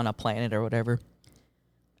the sauna planet or whatever,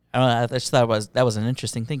 I don't know. I just thought that was an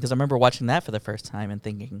interesting thing, because I remember watching that for the first time and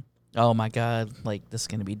thinking, "Oh my god, like this is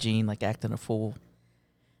gonna be Gene like acting a fool."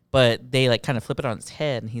 but they like kind of flip it on its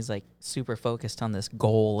head, and he's like super focused on this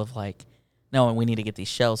goal of like, no, we need to get these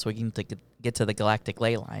shells so we can get to the galactic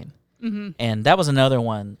ley line. Mm-hmm. And that was another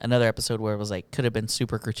episode where it was like could have been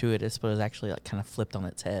super gratuitous, but it was actually like kind of flipped on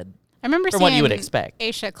its head. I remember From seeing what you would expect.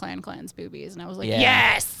 Aisha Clan's boobies, and I was like, Yeah.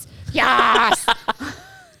 yes, yes.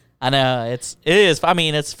 I know it is. I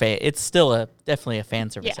mean, it's still definitely a fan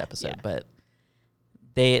service episode, but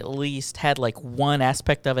they at least had like one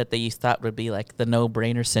aspect of it that you thought would be like the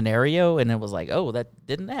no-brainer scenario, and it was like, oh, that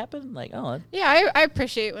didn't happen. Like, oh, yeah, I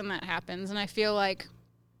appreciate when that happens, and I feel like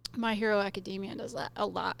My Hero Academia does that a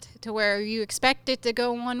lot, to where you expect it to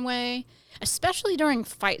go one way, especially during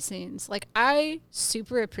fight scenes. Like, I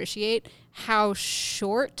super appreciate how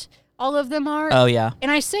short all of them are. oh yeah,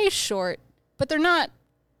 And I say short, but they're not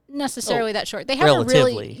necessarily that short. They have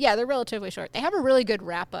relatively. they're relatively short. They have a really good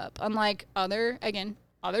wrap up, unlike other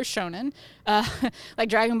shonen, like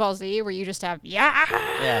Dragon Ball Z, where you just have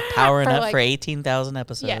powering for up like- for 18,000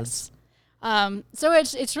 episodes. Yes. So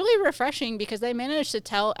it's really refreshing because they managed to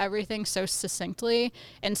tell everything so succinctly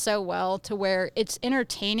and so well to where it's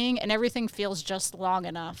entertaining and everything feels just long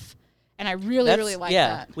enough. And I really like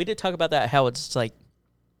that. We did talk about that, how it's like,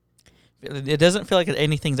 it doesn't feel like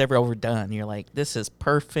anything's ever overdone. You're like, this is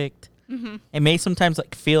perfect. Mm-hmm. It may sometimes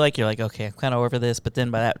like feel like you're like, okay, I'm kind of over this, but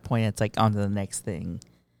then by that point, it's like on to the next thing.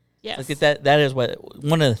 Yes. Like that is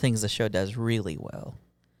one of the things the show does really well.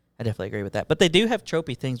 I definitely agree with that. But they do have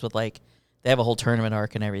tropey things with like, they have a whole tournament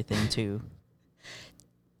arc and everything too.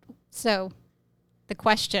 So, the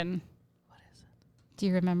question. What is it? Do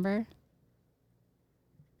you remember?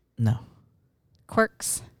 No.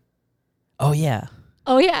 Quirks. Oh yeah.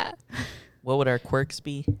 Oh, yeah. What would our quirks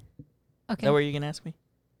be? Is Okay. that what you're gonna ask me?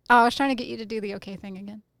 Oh, I was trying to get you to do the okay thing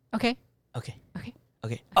again. Okay. Okay. Okay.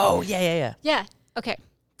 Okay. Oh yeah. Yeah. Okay.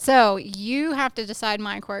 So, you have to decide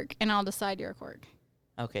my quirk, and I'll decide your quirk.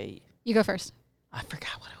 Okay. You go first. I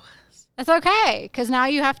forgot what it was. That's okay, because now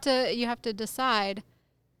you have to decide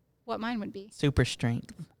what mine would be. Super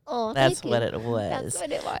strength. Oh, That's what it was. That's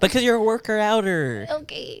what it was. Because you're a worker outer.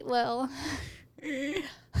 Okay, well.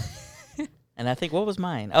 And I think, what was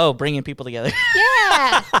mine? Oh, bringing people together.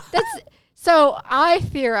 Yeah. So I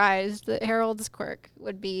theorized that Harold's quirk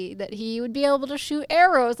would be that he would be able to shoot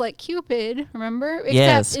arrows like Cupid, remember?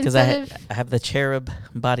 Yes, Except because instead I have the cherub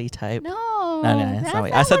body type. No. No, that's not that's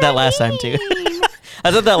what I said what that last time, too. mean.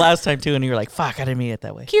 I said that last time too, and you were like, fuck, I didn't mean it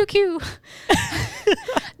that way. QQ.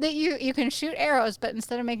 That you can shoot arrows, but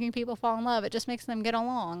instead of making people fall in love, it just makes them get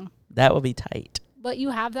along. That would be tight. But you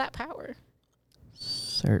have that power.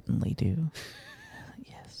 Certainly do.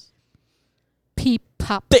 Yes. Peep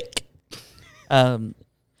pop. Thick.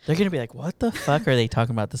 They're gonna be like, what the fuck are they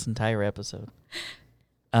talking about this entire episode?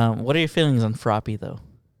 What are your feelings on Froppy though?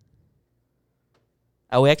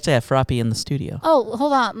 Oh, we actually have Froppy in the studio. Oh,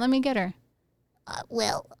 hold on. Let me get her.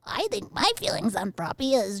 Well, I think my feelings on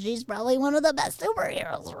Froppy is she's probably one of the best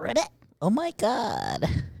superheroes, Reddit. Oh my god.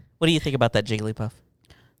 What do you think about that Jigglypuff?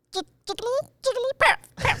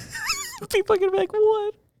 People are gonna be like,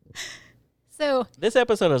 what? So This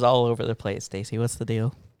episode is all over the place, Stacey. What's the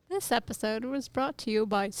deal? this episode was brought to you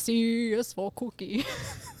by CS for Cookie.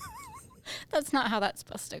 That's not how that's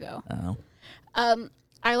supposed to go. Oh.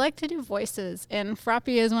 I like to do voices, and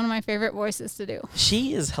Froppy is one of my favorite voices to do.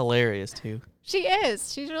 She is hilarious too. She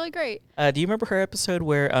is. She's really great. Do you remember her episode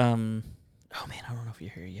where oh man, I don't know if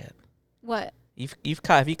you're here yet. What?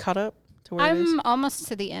 Have you caught up to where it is? I'm almost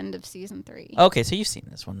to the end of season 3. Okay, so you've seen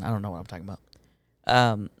this one. I don't know what I'm talking about.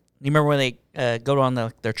 You remember when they go on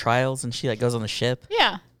their trials and she like goes on the ship?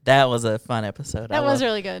 Yeah, That was a fun episode. that was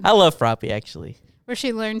really good. I love Froppy actually. Where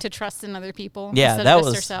she learned to trust in other people Yeah, instead that of just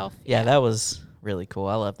was herself. Yeah, that was really cool.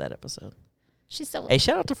 I love that episode. She's so Hey,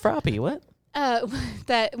 shout out to Froppy. What?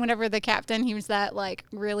 that whenever the captain, he was that like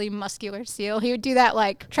really muscular seal, he would do that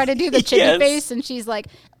like try to do the chicken Yes. face, and she's like,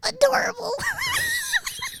 Adorable.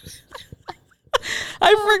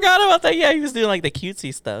 I forgot about that. Yeah, he was doing like the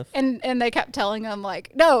cutesy stuff and they kept telling him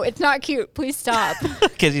like, no, it's not cute, please stop.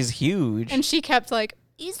 because he's huge. And she kept like,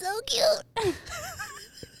 He's so cute.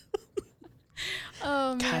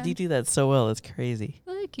 oh man, God, you do that so well. It's crazy,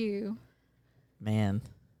 thank you. man.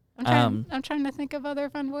 I'm trying to think of other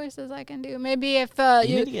fun voices I can do. Maybe if You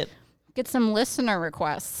you need to get some listener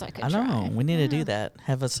requests, I could I try. know. We need to do that.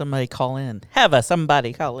 Have somebody call in.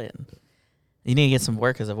 Somebody call in. You need to get some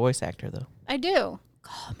work as a voice actor, though. I do.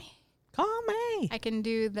 Call me. Call me. I can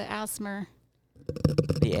do the ASMR.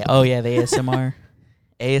 Yeah. Oh, yeah. The ASMR.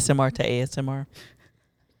 ASMR to ASMR.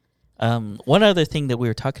 One other thing that we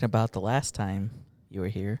were talking about the last time you were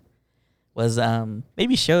here was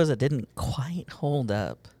maybe shows that didn't quite hold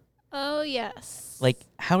up Oh, yes. Like,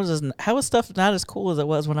 how is stuff not as cool as it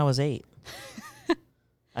was when I was 8?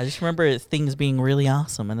 I just remember things being really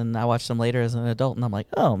awesome, and then I watched them later as an adult, and I'm like,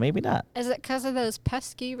 oh, maybe not. Is it because of those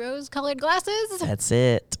pesky rose-colored glasses? That's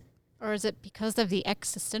it. Or is it because of the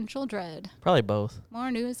existential dread? Probably both.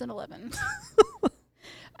 More news at 11.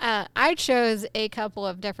 I chose a couple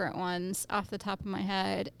of different ones off the top of my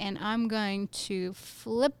head, and I'm going to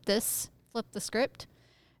flip the script,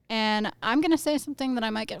 and I'm going to say something that I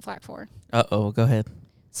might get flack for. Uh-oh, go ahead.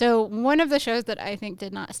 So one of the shows that I think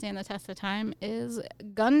did not stand the test of time is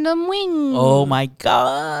Gundam Wing. Oh, my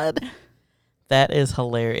God. That is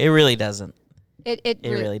hilarious. It really doesn't. It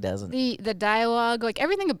really doesn't. The dialogue, like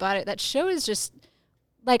everything about it, that show is just,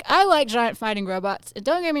 like, I like giant fighting robots. And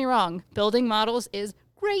don't get me wrong, building models is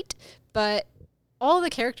great, but all the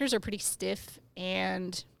characters are pretty stiff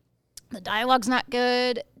and the dialogue's not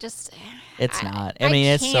good. It's not. I mean,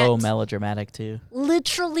 it's so melodramatic, too.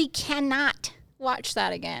 Literally cannot watch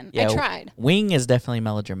that again. I tried. Wing is definitely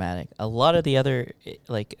melodramatic. A lot of the other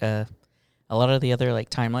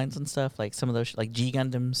timelines and stuff, like some of those, like G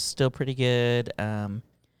Gundam's still pretty good.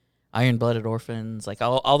 Iron Blooded Orphans, like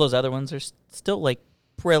all those other ones are still like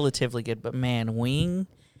relatively good. But man, Wing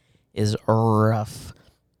is rough.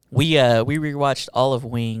 We rewatched all of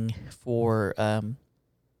Wing for.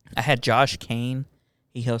 I had Josh Kane.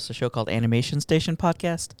 He hosts a show called Animation Station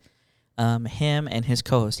Podcast. Him and his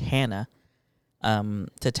co-host Hannah.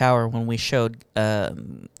 To Tower when we showed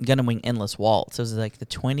Gundam Wing Endless Waltz. It was like the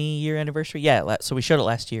 20-year anniversary. Yeah, so we showed it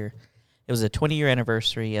last year. It was a 20-year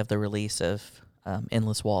anniversary of the release of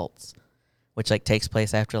Endless Waltz, which like takes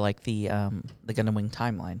place after like the Gundam Wing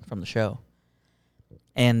timeline from the show.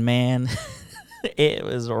 And man, it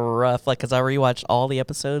was rough. Like, cause I rewatched all the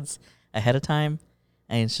episodes ahead of time,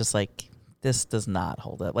 and it's just like this does not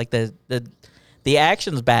hold up. Like the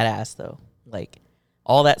action's badass though. Like.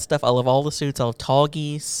 All that stuff. I love all the suits. I love Tall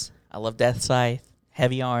Geese. I love Death Scythe.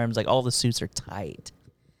 Heavy Arms. Like, all the suits are tight.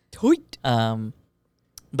 Tight.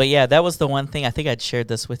 But, yeah, that was the one thing. I think I'd shared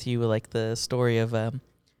this with you, like, the story of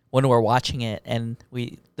when we're watching it, and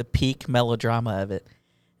the peak melodrama of it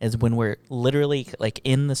is when we're literally, like,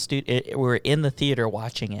 in the we're in the theater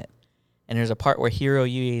watching it, and there's a part where Hiro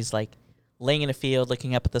Yui's, like, laying in a field,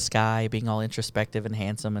 looking up at the sky, being all introspective and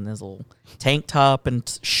handsome in his little tank top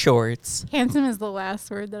and shorts. Handsome is the last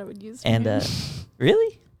word that I would use. And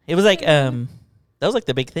really, it was like that was like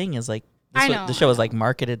the big thing. Is like the show was like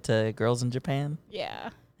marketed to girls in Japan. Yeah.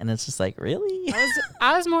 And it's just like, really?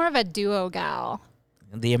 I was more of a duo gal.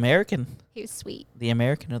 The American. He was sweet. The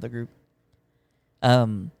American of the group.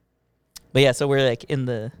 But yeah, so we're like in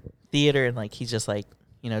the theater, and like he's just like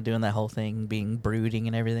doing that whole thing, being brooding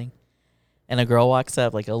and everything. And a girl walks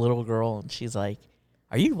up, like a little girl, and she's like,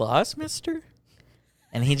 "Are you lost, mister?"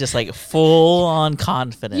 And he just like full on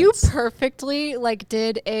confidence. You perfectly like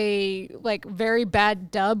did a like very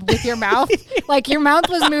bad dub with your mouth. Like your mouth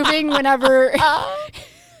was moving whenever.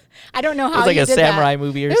 I don't know how. It was like a samurai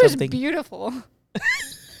movie or something. It was beautiful.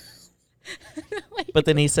 But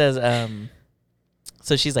then he says,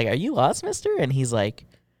 so she's like, "Are you lost, mister?" And he's like,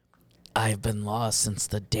 "I've been lost since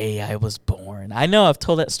the day I was born." I know I've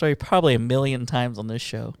told that story probably 1,000,000 times on this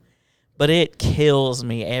show, but it kills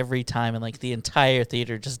me every time, and like the entire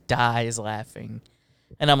theater just dies laughing.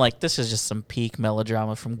 And I'm like, this is just some peak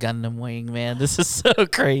melodrama from Gundam Wing, man. This is so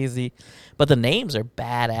crazy. But the names are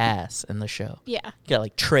badass in the show. Yeah. You got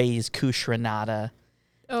like Trey's Kushranada,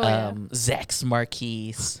 yeah. Zex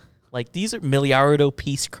Marquise. Like these are Miliardo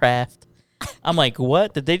Peacecraft. I'm like,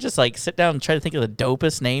 what? Did they just like sit down and try to think of the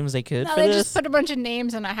dopest names they could for they this? just put a bunch of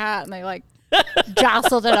names in a hat and they like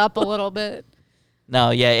jostled it up a little bit.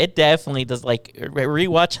 No, yeah, it definitely does. Like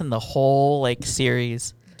rewatching the whole like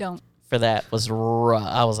series. Don't. For that was rough.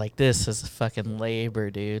 I was like, this is fucking labor,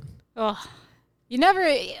 dude. Oh, you never,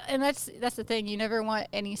 and that's the thing. You never want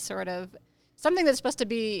any sort of something that's supposed to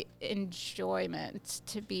be enjoyment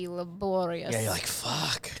to be laborious. Yeah, you're like,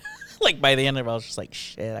 fuck. Like by the end of it, I was just like,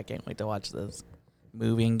 shit, I can't wait to watch this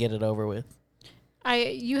movie and get it over with.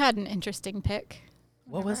 You had an interesting pick.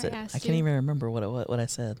 What was it? I can't even remember what I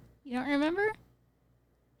said. You don't remember?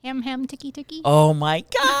 Ham tiki tiki. Oh my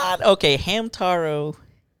god. Okay, Hamtaro.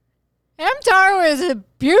 Hamtaro is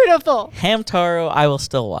beautiful. Hamtaro, I will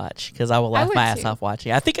still watch because I will laugh my ass off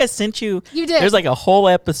watching. I think I sent you. You did. There's like a whole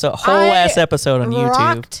ass episode on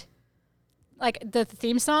YouTube. Like the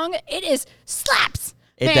theme song, it is slaps.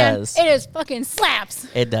 It does. It is fucking slaps.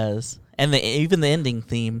 It does. And even the ending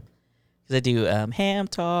theme. Because I do,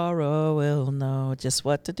 Hamtaro will know just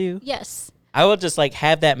what to do. Yes. I will just like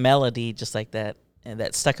have that melody just like that. And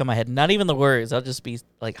that stuck in my head. Not even the words. I'll just be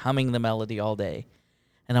like humming the melody all day.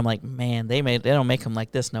 And I'm like, man, they don't make them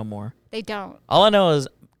like this no more. They don't. All I know is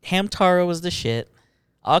Hamtaro was the shit.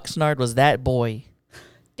 Oxnard was that boy.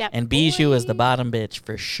 That And Bijou was the boy. bottom bitch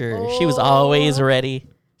for sure. She was always ready.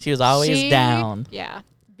 She was always down. Yeah.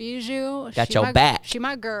 Bijou. Got she your my, back. She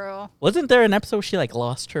my girl. Wasn't there an episode she like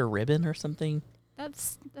lost her ribbon or something?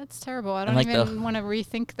 That's terrible. I And, don't like, even want to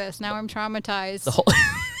rethink this. Now I'm traumatized. The whole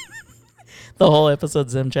the whole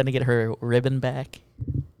episode's them trying to get her ribbon back.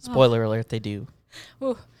 Spoiler alert, they do.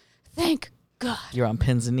 Ooh, thank God. You're on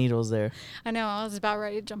pins and needles there. I know. I was about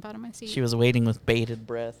ready to jump out of my seat. She was waiting with bated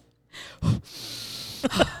breath.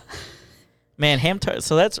 Man, Hamtaro.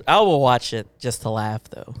 So I will watch it just to laugh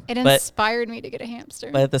though. It But inspired me to get a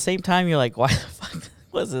hamster. at the same time, you're like, why the fuck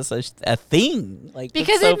was this a thing? Like that's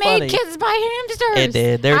because so it made funny. kids buy hamsters. It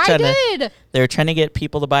did. They were I trying did. They were trying to get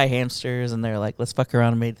people to buy hamsters, and they're like, let's fuck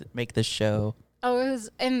around and make this show. Oh, it was,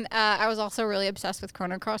 and I was also really obsessed with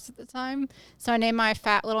Chrono Cross at the time. So I named my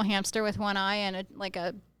fat little hamster with one eye and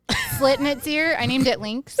a slit in its ear. I named it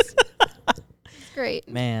Lynx. It's great.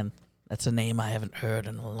 Man, that's a name I haven't heard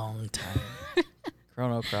in a long time.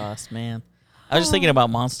 Chrono Cross, man. I was just thinking about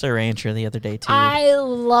Monster Rancher the other day too. I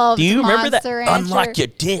love. Do you remember that? Monster Rancher. Unlock your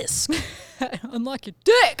disc. Unlock your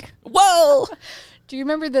dick. Whoa. Do you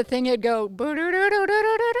remember the thing? It'd go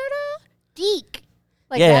boo-doo-doo-doo-doo-doo-doo-doo, deek,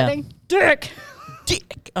 like Yeah. that thing. Dick.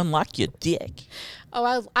 Dick. Unlock your dick.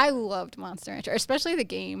 Oh, I loved Monster Rancher, especially the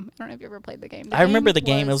game. I don't know if you ever played the game. I remember the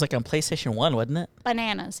game. It was like on PlayStation 1, wasn't it?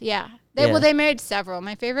 bananas. Yeah. Yeah. Well, they made several.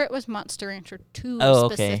 My favorite was Monster Rancher 2 Oh,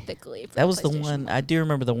 okay. specifically. For That was the PlayStation one. I do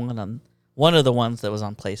remember the one of the ones that was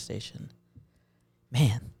on PlayStation.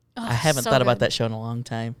 Man, Oh, I haven't so thought about good. that show in a long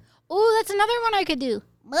time. Oh, that's another one I could do.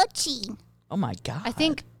 Mochi. Oh my god. I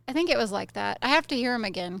think it was like that. I have to hear him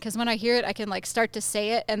again because when I hear it, I can like start to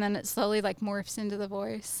say it, and then it slowly like morphs into the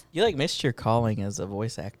voice. you like missed your calling as a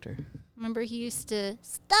voice actor. Remember, he used to.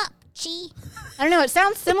 Stop, Chi. I don't know. It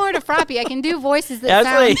sounds similar to Froppy. I can do voices that That's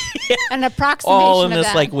sound like an approximation all in of this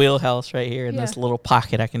that. like wheelhouse right here in Yeah. this little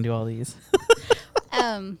pocket. I can do all these.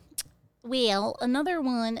 Well, another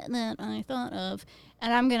one that I thought of,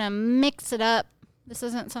 and I'm gonna mix it up. This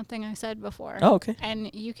isn't something I said before. Oh, okay.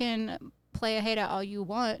 And you can play a hate out all you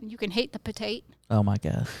want. You can hate the potato, Oh my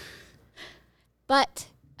god. but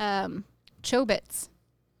Chobits.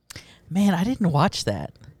 Man, I didn't watch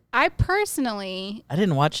that. I personally, I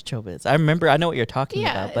didn't watch Chobits. I know what you're talking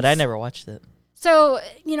Yeah, about, but I it's- never watched it. so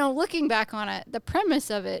looking back on it, the premise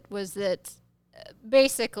of it was that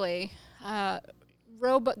basically,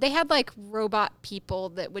 they had like robot people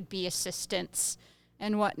that would be assistants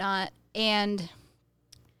and whatnot, and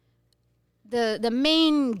the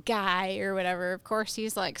main guy or whatever, of course,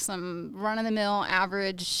 he's like some run-of-the-mill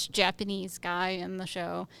average Japanese guy in the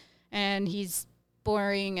show, and he's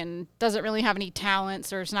boring and doesn't really have any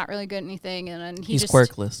talents or is not really good at anything, and then He's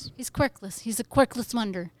quirkless. He's quirkless. He's a quirkless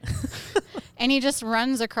wonder. And he just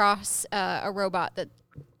runs across a robot that,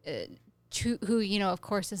 who, of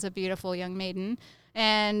course, is a beautiful young maiden.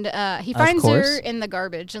 And he Of finds her course. in the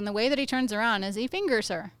garbage. And the way that he turns around is he fingers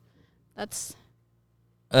her. That's,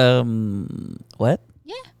 What?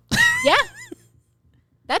 yeah.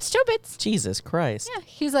 That's Chobits. Jesus Christ. Yeah.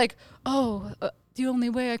 He's like, oh, the only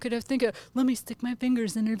way I could have think of, let me stick my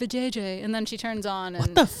fingers in her vajayjay. And then she turns on. And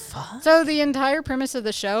What the fuck? so the entire premise of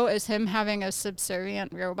the show is him having a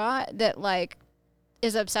subservient robot that like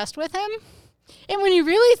is obsessed with him. And when you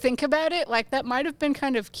really think about it, like that might have been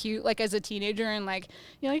kind of cute, like as a teenager, and like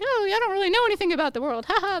you're like, oh, I don't really know anything about the world.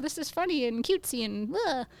 Haha, this is funny and cutesy and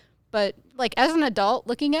but like as an adult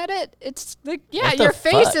looking at it, it's like, yeah, What the your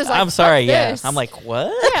face fuck? is like, I'm sorry, fuck yeah. this. I'm like,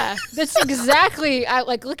 what? yeah, that's exactly. I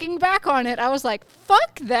like looking back on it. I was like,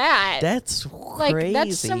 fuck that. That's Like, crazy.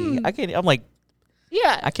 that's some- I'm like,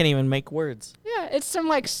 yeah, I can't even make words. yeah, it's some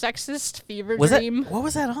like sexist fever Was dream. that what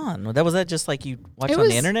was that on? Was that just like you watched It on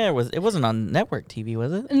was- the internet, or it wasn't on network TV,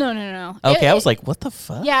 was it? No. Okay, I was like, what the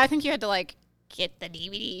fuck? yeah, I think you had to like get the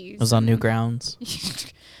DVDs. It was on Newgrounds.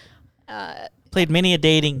 Played many a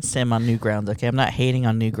dating sim on Newgrounds. Okay, I'm not hating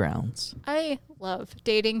on Newgrounds. I love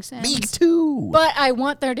dating sims. Me too. But I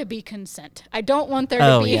want there to be consent. I don't want there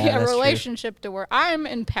Oh, to be yeah, a that's true. relationship to where I'm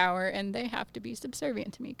in power and they have to be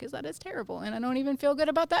subservient to me, because that is terrible. And I don't even feel good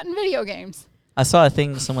about that in video games. I saw a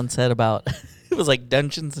thing someone said about it was like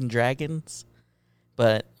Dungeons and Dragons,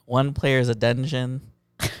 but one player is a dungeon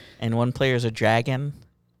and one player is a dragon,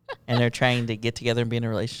 and they're trying to get together and be in a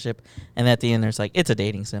relationship. And at the end, there's like, it's a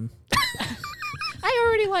dating sim. I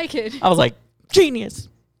already like it. I was like, genius.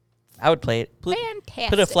 I would play it. Fantastic.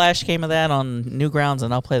 Put a flash game of that on Newgrounds,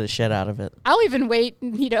 and I'll play the shit out of it. I'll even wait,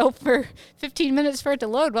 for 15 minutes for it to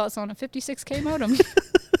load while it's on a 56K modem.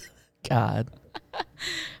 God.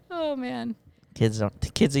 Oh, man.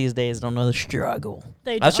 Kids these days don't know the struggle.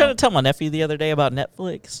 They I was trying to don't. tell my nephew the other day about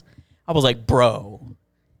Netflix. I was like, bro,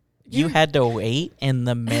 you had to wait in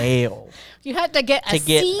the mail You had to get to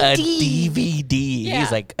get a CD. DVD. Yeah.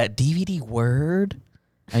 He's like, a DVD word?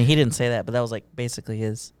 I mean, he didn't say that, but that was like basically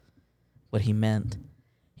what he meant.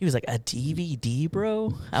 He was like, a DVD,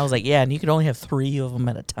 bro? I was like, yeah, and you could only have 3 of them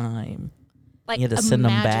at a time. Like, You had to send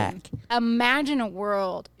them imagine- back. Imagine a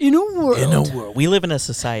world. In a world. In a world. We live in a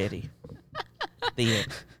society. The end.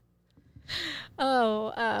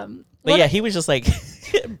 Oh, But what- yeah, he was just like,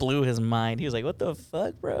 it blew his mind. He was like, what the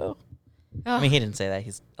fuck, bro? I oh, mean, he didn't say that.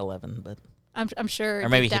 He's 11, but I'm sure. or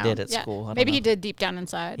maybe deep he did down. at school. I don't Maybe he know. did deep down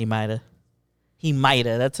inside. He might have. He might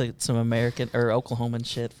have. That's some American or Oklahoman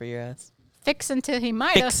shit for your ass. Fix until he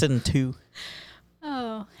might have. Fixin' two.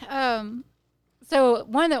 Oh, so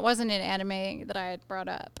one that wasn't an anime that I had brought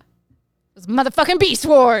up was motherfucking Beast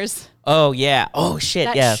Wars. Oh, yeah. Oh, shit.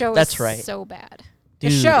 That yeah, show that's is right. so bad.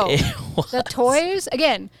 Dude, the show, it the was. toys,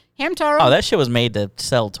 again, Hamtaro. Oh, that shit was made to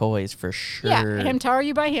sell toys for sure. Yeah, Hamtaro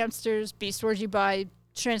you buy hamsters, Beast Wars you buy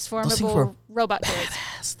Those things were transformable robot toys.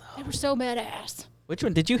 Badass, They though. were so badass. Which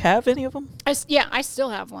one? Did you have any of them? I still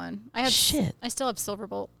have one. I still have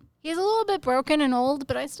Silverbolt. He's a little bit broken and old,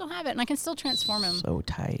 but I still have it, and I can still transform him. So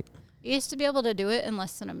tight. I used to be able to do it in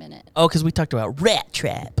less than a minute. Oh, because we talked about Rat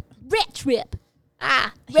Trap. Rat Trip.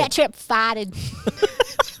 Rat Trip farted.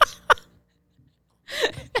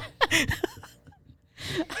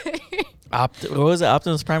 What was it?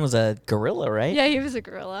 Optimus Prime was a gorilla, right? Yeah, he was a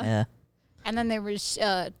gorilla. Yeah. And then there was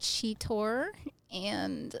Cheetor,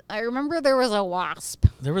 and I remember there was a wasp.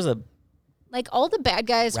 There was a Like all the bad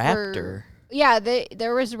guys were. raptor. Yeah,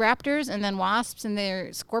 there was raptors and then wasps and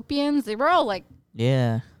they're scorpions. They were all like,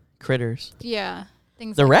 Yeah. Critters. yeah,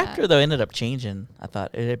 things The like raptor, though, ended up changing. I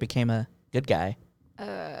thought it became a good guy.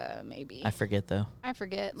 that. Maybe. I forget, though. I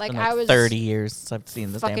forget. It's Like been I was 30 years since I've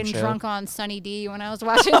seen this damn fucking show. drunk on Sunny D when I was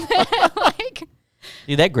watching that. Like,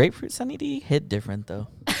 Dude, that grapefruit Sunny D hit different, though.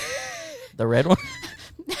 The red one?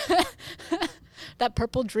 that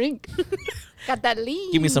purple drink. Got that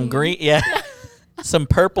lean. Give me some green. Yeah. Some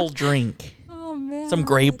purple drink. Oh, man. Some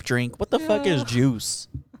grape drink. What the fuck is juice?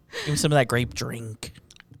 Give me some of that grape drink.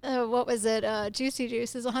 What was it? Juicy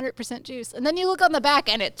Juice is 100% juice. And then you look on the back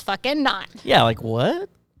and it's fucking not. Yeah, like what?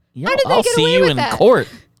 Yeah, How did they I'll get see away you with in that? court.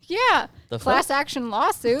 Yeah. The Class fuck? action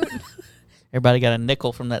lawsuit. Everybody got a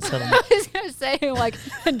nickel from that settlement. I was going to say, like,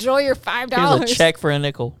 enjoy your $5. Here's a check for a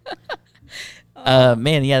nickel.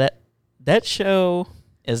 Man, yeah, that show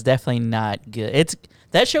is definitely not good.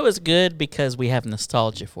 That show is good because we have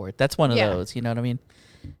nostalgia for it. That's one of Yeah. those, you know what I mean?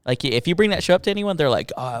 Like if you bring that show up to anyone, they're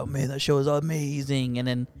like, "Oh man, that show is amazing," and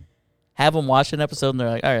then have them watch an episode and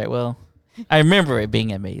they're like, "All right, well, I remember it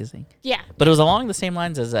being amazing." Yeah. But it was along the same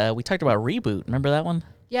lines as we talked about Reboot. Remember that one?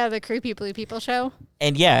 Yeah, the Creepy Blue People show.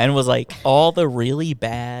 And yeah, and it was like all the really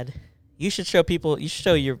bad. You should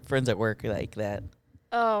show your friends at work like that.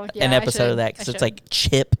 Oh, yeah. An I episode should. of that I because it's should. like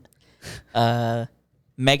Chip.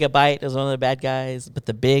 Megabyte is one of the bad guys, but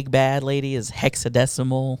the big bad lady is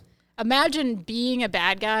Hexadecimal. Imagine being a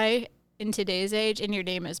bad guy in today's age and your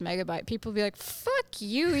name is Megabyte. People be like, fuck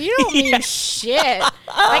you. You don't mean shit.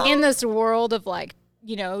 Like in this world of like,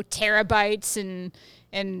 terabytes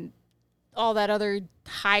and all that other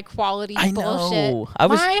high quality I bullshit. know.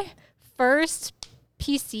 My first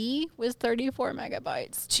PC was 34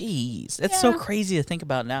 megabytes. Jeez, that's so Yeah. crazy to think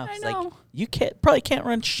about now. I 'cause, like know. you probably can't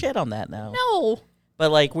run shit on that now. No. But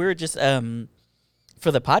like we were just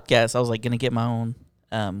for the podcast, I was like gonna get my own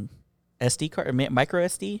SD card, or micro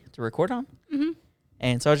SD to record on. Mhm.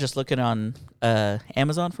 And so I was just looking on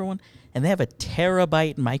Amazon for one, and they have a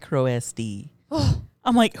terabyte micro SD.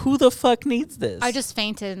 I'm like, who the fuck needs this? I just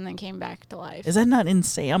fainted and then came back to life. Is that not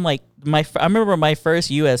insane? I'm like, I remember my first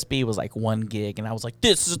USB was like 1 gig, and I was like,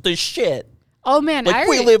 this is the shit. Oh, man. Like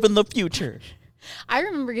we live in the future. I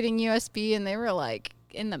remember getting USB and they were like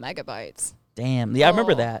in the megabytes. Damn. Yeah, I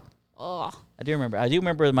remember Oh. that. Oh, I do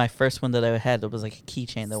remember my first one that I had. It was like a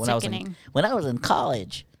keychain though Sickening. when I was in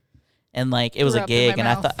college, and like it was Grew a up in gig, my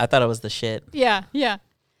and mouth. I thought it was the shit. yeah, yeah.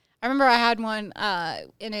 I remember I had one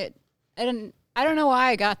in it. I don't know why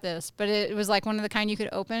I got this, but it was like one of the kind you could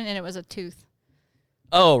open, and it was a tooth.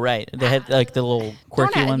 Oh right, they had like the little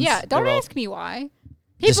quirky don't ones. Yeah, don't They're all- ask me why.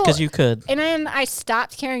 Just People- because you could. And then I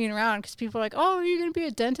stopped carrying it around because people were like, "Oh, are you gonna be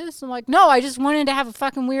a dentist?" I'm like, "No, I just wanted to have a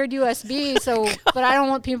fucking weird USB, but I don't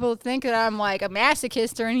want people to think that I'm like a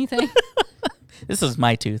masochist or anything." This is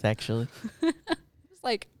my tooth actually. It's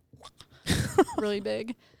like really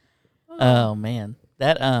big. Oh man,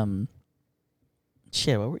 that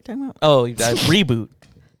shit. What were we talking about? Oh, Reboot.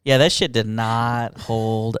 Yeah, that shit did not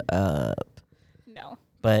hold up. No.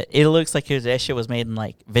 But it looks like that shit was made in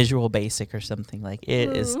like Visual Basic or something. Like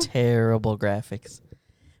it is Ooh. terrible graphics.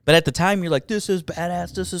 But at the time, you're like, this is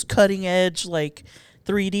badass. This is cutting edge, like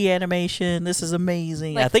 3D animation. This is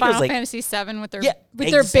amazing. Like I think Final it was like, Fantasy VII with their Yeah,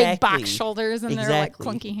 their big box exactly. shoulders and Exactly. their like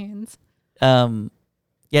clunky hands.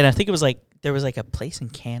 yeah, and I think it was like there was like a place in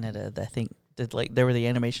Canada that I think did like they were the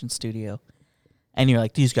animation studio, and you're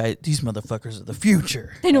like, these motherfuckers are the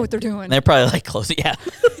future. They know what they're doing. And they're probably like close. Yeah,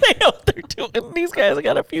 they know what they're doing. These guys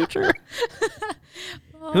got a future.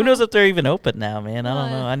 Who knows if they're even open now, man? I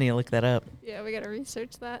don't know. I need to look that up. Yeah, we gotta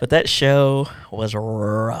research that. But that show was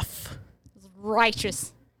rough. It's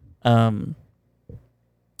righteous. Man,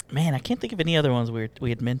 I can't think of any other ones we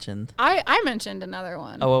had mentioned. I mentioned another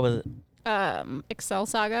one. Oh, what was it? Excel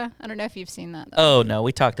Saga. I don't know if you've seen that. Though. Oh no,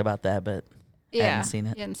 we talked about that, but yeah, hadn't seen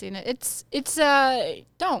it. You hadn't seen it. It's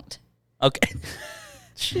don't. Okay.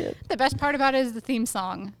 Shit. The best part about it is the theme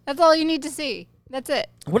song. That's all you need to see. That's it.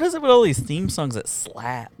 What is it with all these theme songs that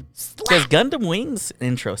slap? Because Gundam Wings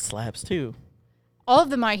intro slaps too. All of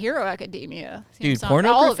the My Hero Academia theme Dude, song,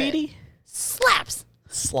 porno all of it graffiti slaps.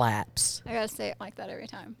 slaps. I gotta say it like that every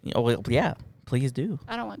time. Oh, well, yeah, please do.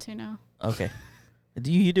 I don't want to now. Okay.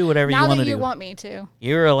 You do whatever Now you want that to you do. want me to.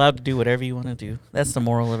 You're allowed to do whatever you want to do. That's the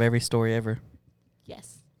moral of every story ever.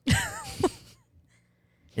 Yes.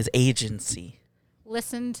 Is agency.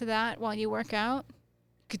 Listen to that while you work out.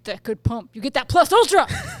 Get that good pump. You get that plus ultra.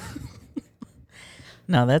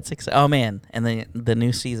 No, that's exciting. Oh man, and the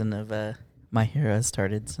new season of My Hero has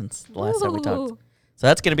started since the last time we talked. Ooh. So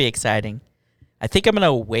that's gonna be exciting. I think I'm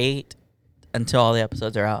gonna wait until all the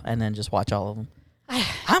episodes are out and then just watch all of them.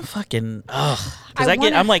 I'm fucking because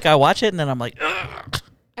I'm like I watch it and then I'm like ugh.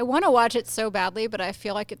 I want to watch it so badly, but I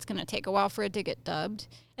feel like it's going to take a while for it to get dubbed.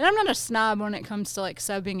 And I'm not a snob when it comes to like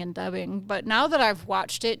subbing and dubbing, but now that I've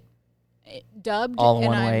watched it dubbed All in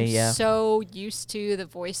and one I'm way, yeah. so used to the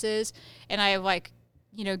voices and I have like,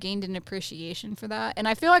 you know, gained an appreciation for that. And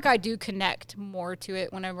I feel like I do connect more to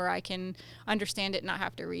it whenever I can understand it and not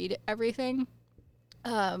have to read everything.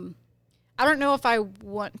 I don't know if I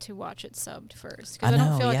want to watch it subbed first because I don't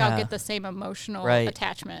know, feel like yeah. I'll get the same emotional Right.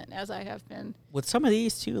 attachment as I have been. With some of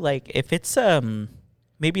these too, like if it's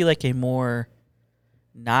maybe like a more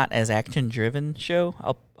not as action driven show,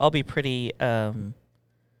 I'll be pretty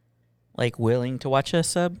like willing to watch a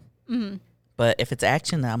sub. Mm-hmm. But if it's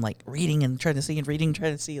action, I'm like reading and trying to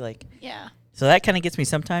see like. Yeah. So that kind of gets me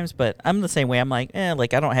sometimes, but I'm the same way. I'm like,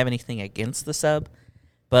 like I don't have anything against the sub,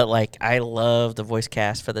 but like I love the voice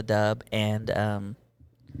cast for the dub, and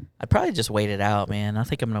I'd probably just wait it out, man. I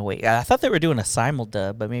think I'm gonna wait. I thought they were doing a simul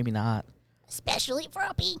dub, but maybe not. Especially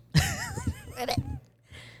Froppy. Ribbit.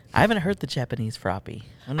 I haven't heard the Japanese Froppy.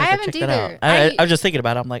 I'm gonna I go haven't check that out. either. I was just thinking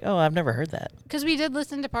about it. I'm like, oh, I've never heard that. Because we did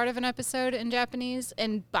listen to part of an episode in Japanese,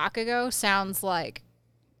 and Bakugo sounds like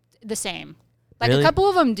the same. Like Really? a couple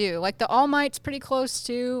of them do. Like the All Might's pretty close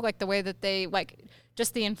to, like the way that they, like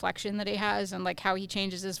just the inflection that he has and like how he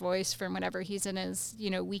changes his voice from whenever he's in his, you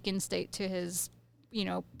know, weakened state to his, you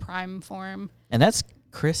know, prime form. And that's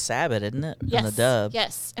Chris Sabat, isn't it? Yes. In the dub.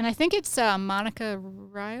 Yes. And I think it's Monica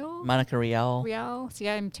Rial. Monica Rial. Rial. See,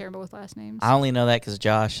 I'm terrible with last names. I only know that because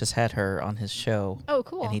Josh has had her on his show. Oh,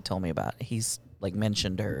 cool. And he told me about it. He's like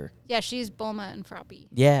mentioned her. Yeah, she's Bulma and Froppy.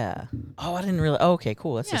 Yeah. Oh, I didn't really. Oh, okay,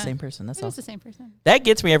 cool. That's the Yeah. same person. That's It is awesome. the same person. That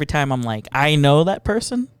gets me every time. I'm like, I know that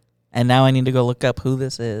person, and now I need to go look up who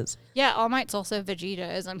this is. Yeah, All Might's also Vegeta,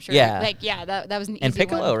 as I'm sure. Yeah. Like, yeah, that was an easy And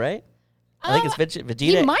Piccolo, one. right? I think it's Vegeta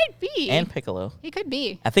He might be. and Piccolo. He could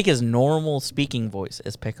be. I think his normal speaking voice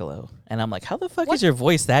is Piccolo, and I'm like, how the fuck What? is your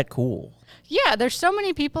voice that cool? Yeah, there's so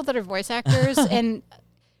many people that are voice actors, and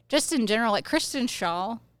just in general, like Kristen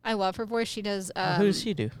Shaw. I love her voice. She does Who does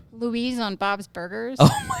she do? Louise on Bob's Burgers.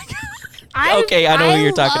 Oh my god. Okay, I know who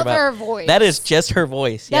you're talking love about. Her voice. That is just her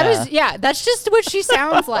voice. That Yeah. is, yeah, that's just what she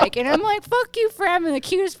sounds like. And I'm like, fuck you for having the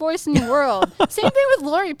cutest voice in the world. Same thing with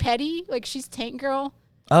Lori Petty. Like, she's Tank Girl.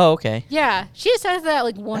 Oh, okay. Yeah, she just has that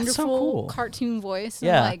like wonderful cool. cartoon voice. And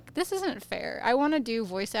Yeah. I'm like, this isn't fair. I want to do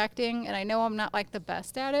voice acting, and I know I'm not like the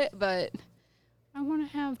best at it, but I want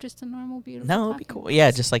to have just a normal, beautiful. No, it'd be talking cool. voice.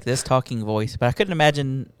 Yeah, just like this talking voice. But I couldn't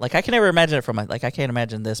imagine, like, I can never imagine it from, like, I can't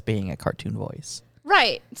imagine this being a cartoon voice.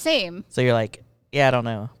 Right. Same. So you're like, yeah, I don't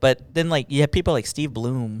know. But then, like, you have people like Steve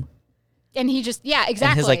Bloom. And he just, yeah,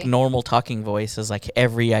 exactly. And his, like, normal talking voice is, like,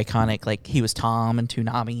 every iconic, like, he was Tom and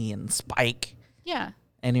Toonami and Spike. Yeah.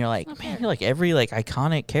 And you're like, man, you're like every, like,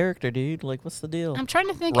 iconic character, dude. Like, what's the deal? I'm trying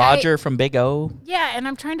to think. Roger from Big O. Yeah, and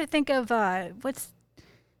I'm trying to think of what's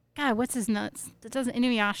God, what's his nuts? That does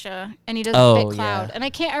Inuyasha, and he does Oh, Bit Cloud, yeah. and I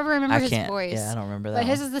can't ever remember his voice. Yeah, I don't remember that. But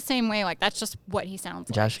his one. is the same way. Like that's just what he sounds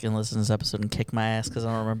like. Josh can listen to this episode and kick my ass because I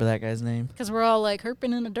don't remember that guy's name. Because we're all like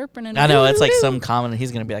herping and a derping and. I know it's like some comment.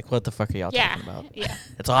 He's gonna be like, "What the fuck are y'all Yeah, talking about?" yeah.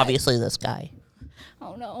 It's obviously this guy.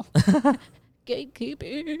 Oh no.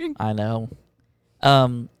 Gatekeeping. I know.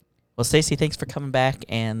 Well, Stacey, thanks for coming back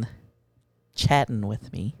and chatting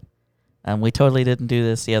with me. We totally didn't do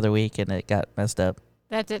this the other week, and it got messed up.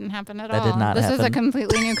 That didn't happen at all. That did not This was a happen.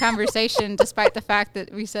 completely new conversation, despite the fact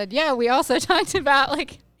that we said, yeah, we also talked about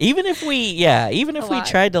like Even if we lot.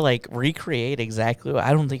 tried to like recreate exactly,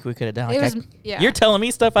 I don't think we could have done. it Like, was. Yeah. You're telling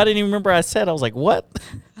me stuff I didn't even remember I said. I was like, what?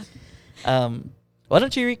 Why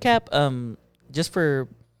don't you recap? Just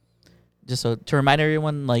so to remind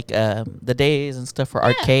everyone, like the days and stuff for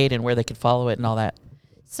Arcade and where they could follow it and all that.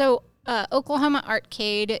 So, Oklahoma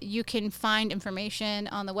Arcade, you can find information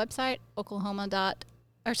on the website,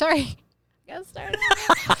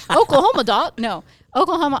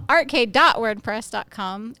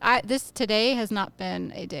 oklahomaarcade.wordpress.com. This today has not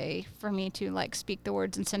been a day for me to like speak the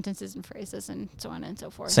words and sentences and phrases and so on and so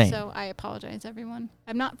forth. Same. So I apologize, everyone.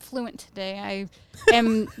 I'm not fluent today. I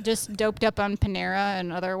am just doped up on Panera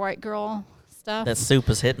and other white girl stuff. That soup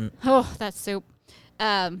is hitting. Oh, that's soup.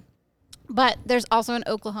 But there's also an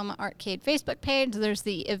Oklahoma Arcade Facebook page. There's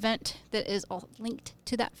the event that is all linked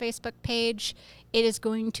to that Facebook page. It is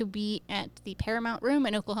going to be at the Paramount Room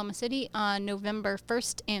in Oklahoma City on November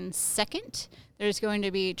 1st and 2nd. There's going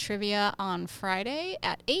to be trivia on Friday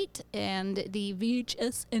at 8 and the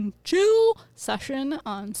VHS and Chill session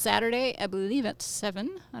on Saturday, I believe at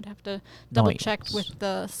 7. I'd have to double check Nice. with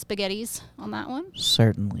the spaghettis on that one.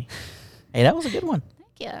 Certainly. Hey, that was a good one.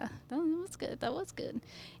 Yeah, that was good. That was good.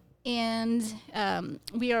 And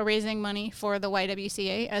we are raising money for the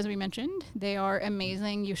YWCA, as we mentioned. They are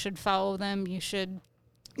amazing. You should follow them. You should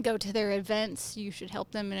go to their events. You should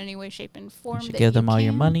help them in any way, shape, and form. You should that give them all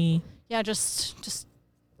your can. money. Yeah, just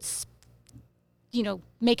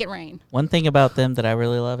make it rain. One thing about them that I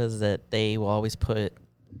really love is that they will always put,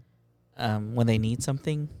 when they need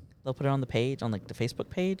something, they'll put it on the page, on like the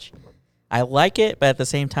Facebook page. I like it, but at the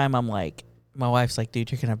same time, I'm like, my wife's like,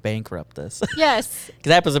 dude, you're going to bankrupt this. Yes, Because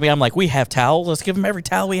that happens to me. I'm like, we have towels. Let's give them every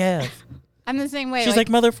towel we have. I'm the same way. She's like,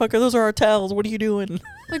 motherfucker, those are our towels. What are you doing?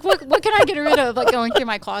 like what can I get rid of? Like going through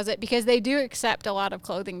my closet, because they do accept a lot of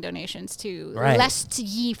clothing donations too. Right. Lest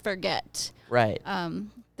ye forget. Right.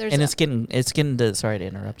 There's And it's getting to, sorry to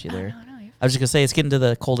interrupt you there. No, you're I was just going to say, it's getting to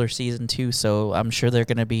the colder season too, so I'm sure they're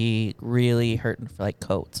going to be really hurting for like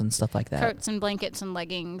coats and stuff like that. coats and blankets and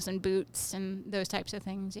leggings and boots and those types of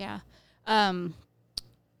things. Yeah.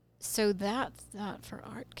 So that's that for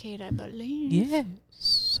Arcade, I believe. Yeah,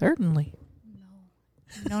 certainly.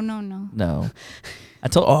 No. No. I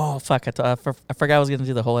forgot I was going to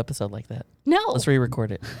do the whole episode like that. No. Let's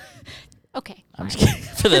re-record it. Okay. I'm just fine.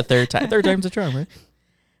 kidding. For the third time. Third time's a charm, right?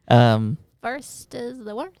 First is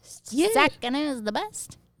the worst. Yeah. Second is the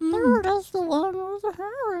best. Mm. Third is the one with the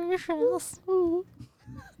hurries.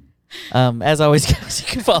 As always, guys, you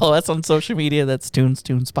can follow us on social media. That's Tunes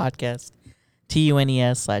Podcast.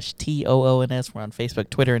 TUNES/TOONS. We're on Facebook,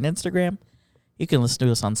 Twitter, and Instagram. You can listen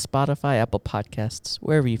to us on Spotify, Apple Podcasts,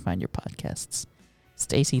 wherever you find your podcasts.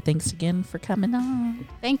 Stacey, thanks again for coming on.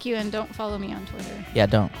 Thank you, and don't follow me on Twitter. Yeah,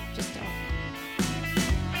 don't. Just don't.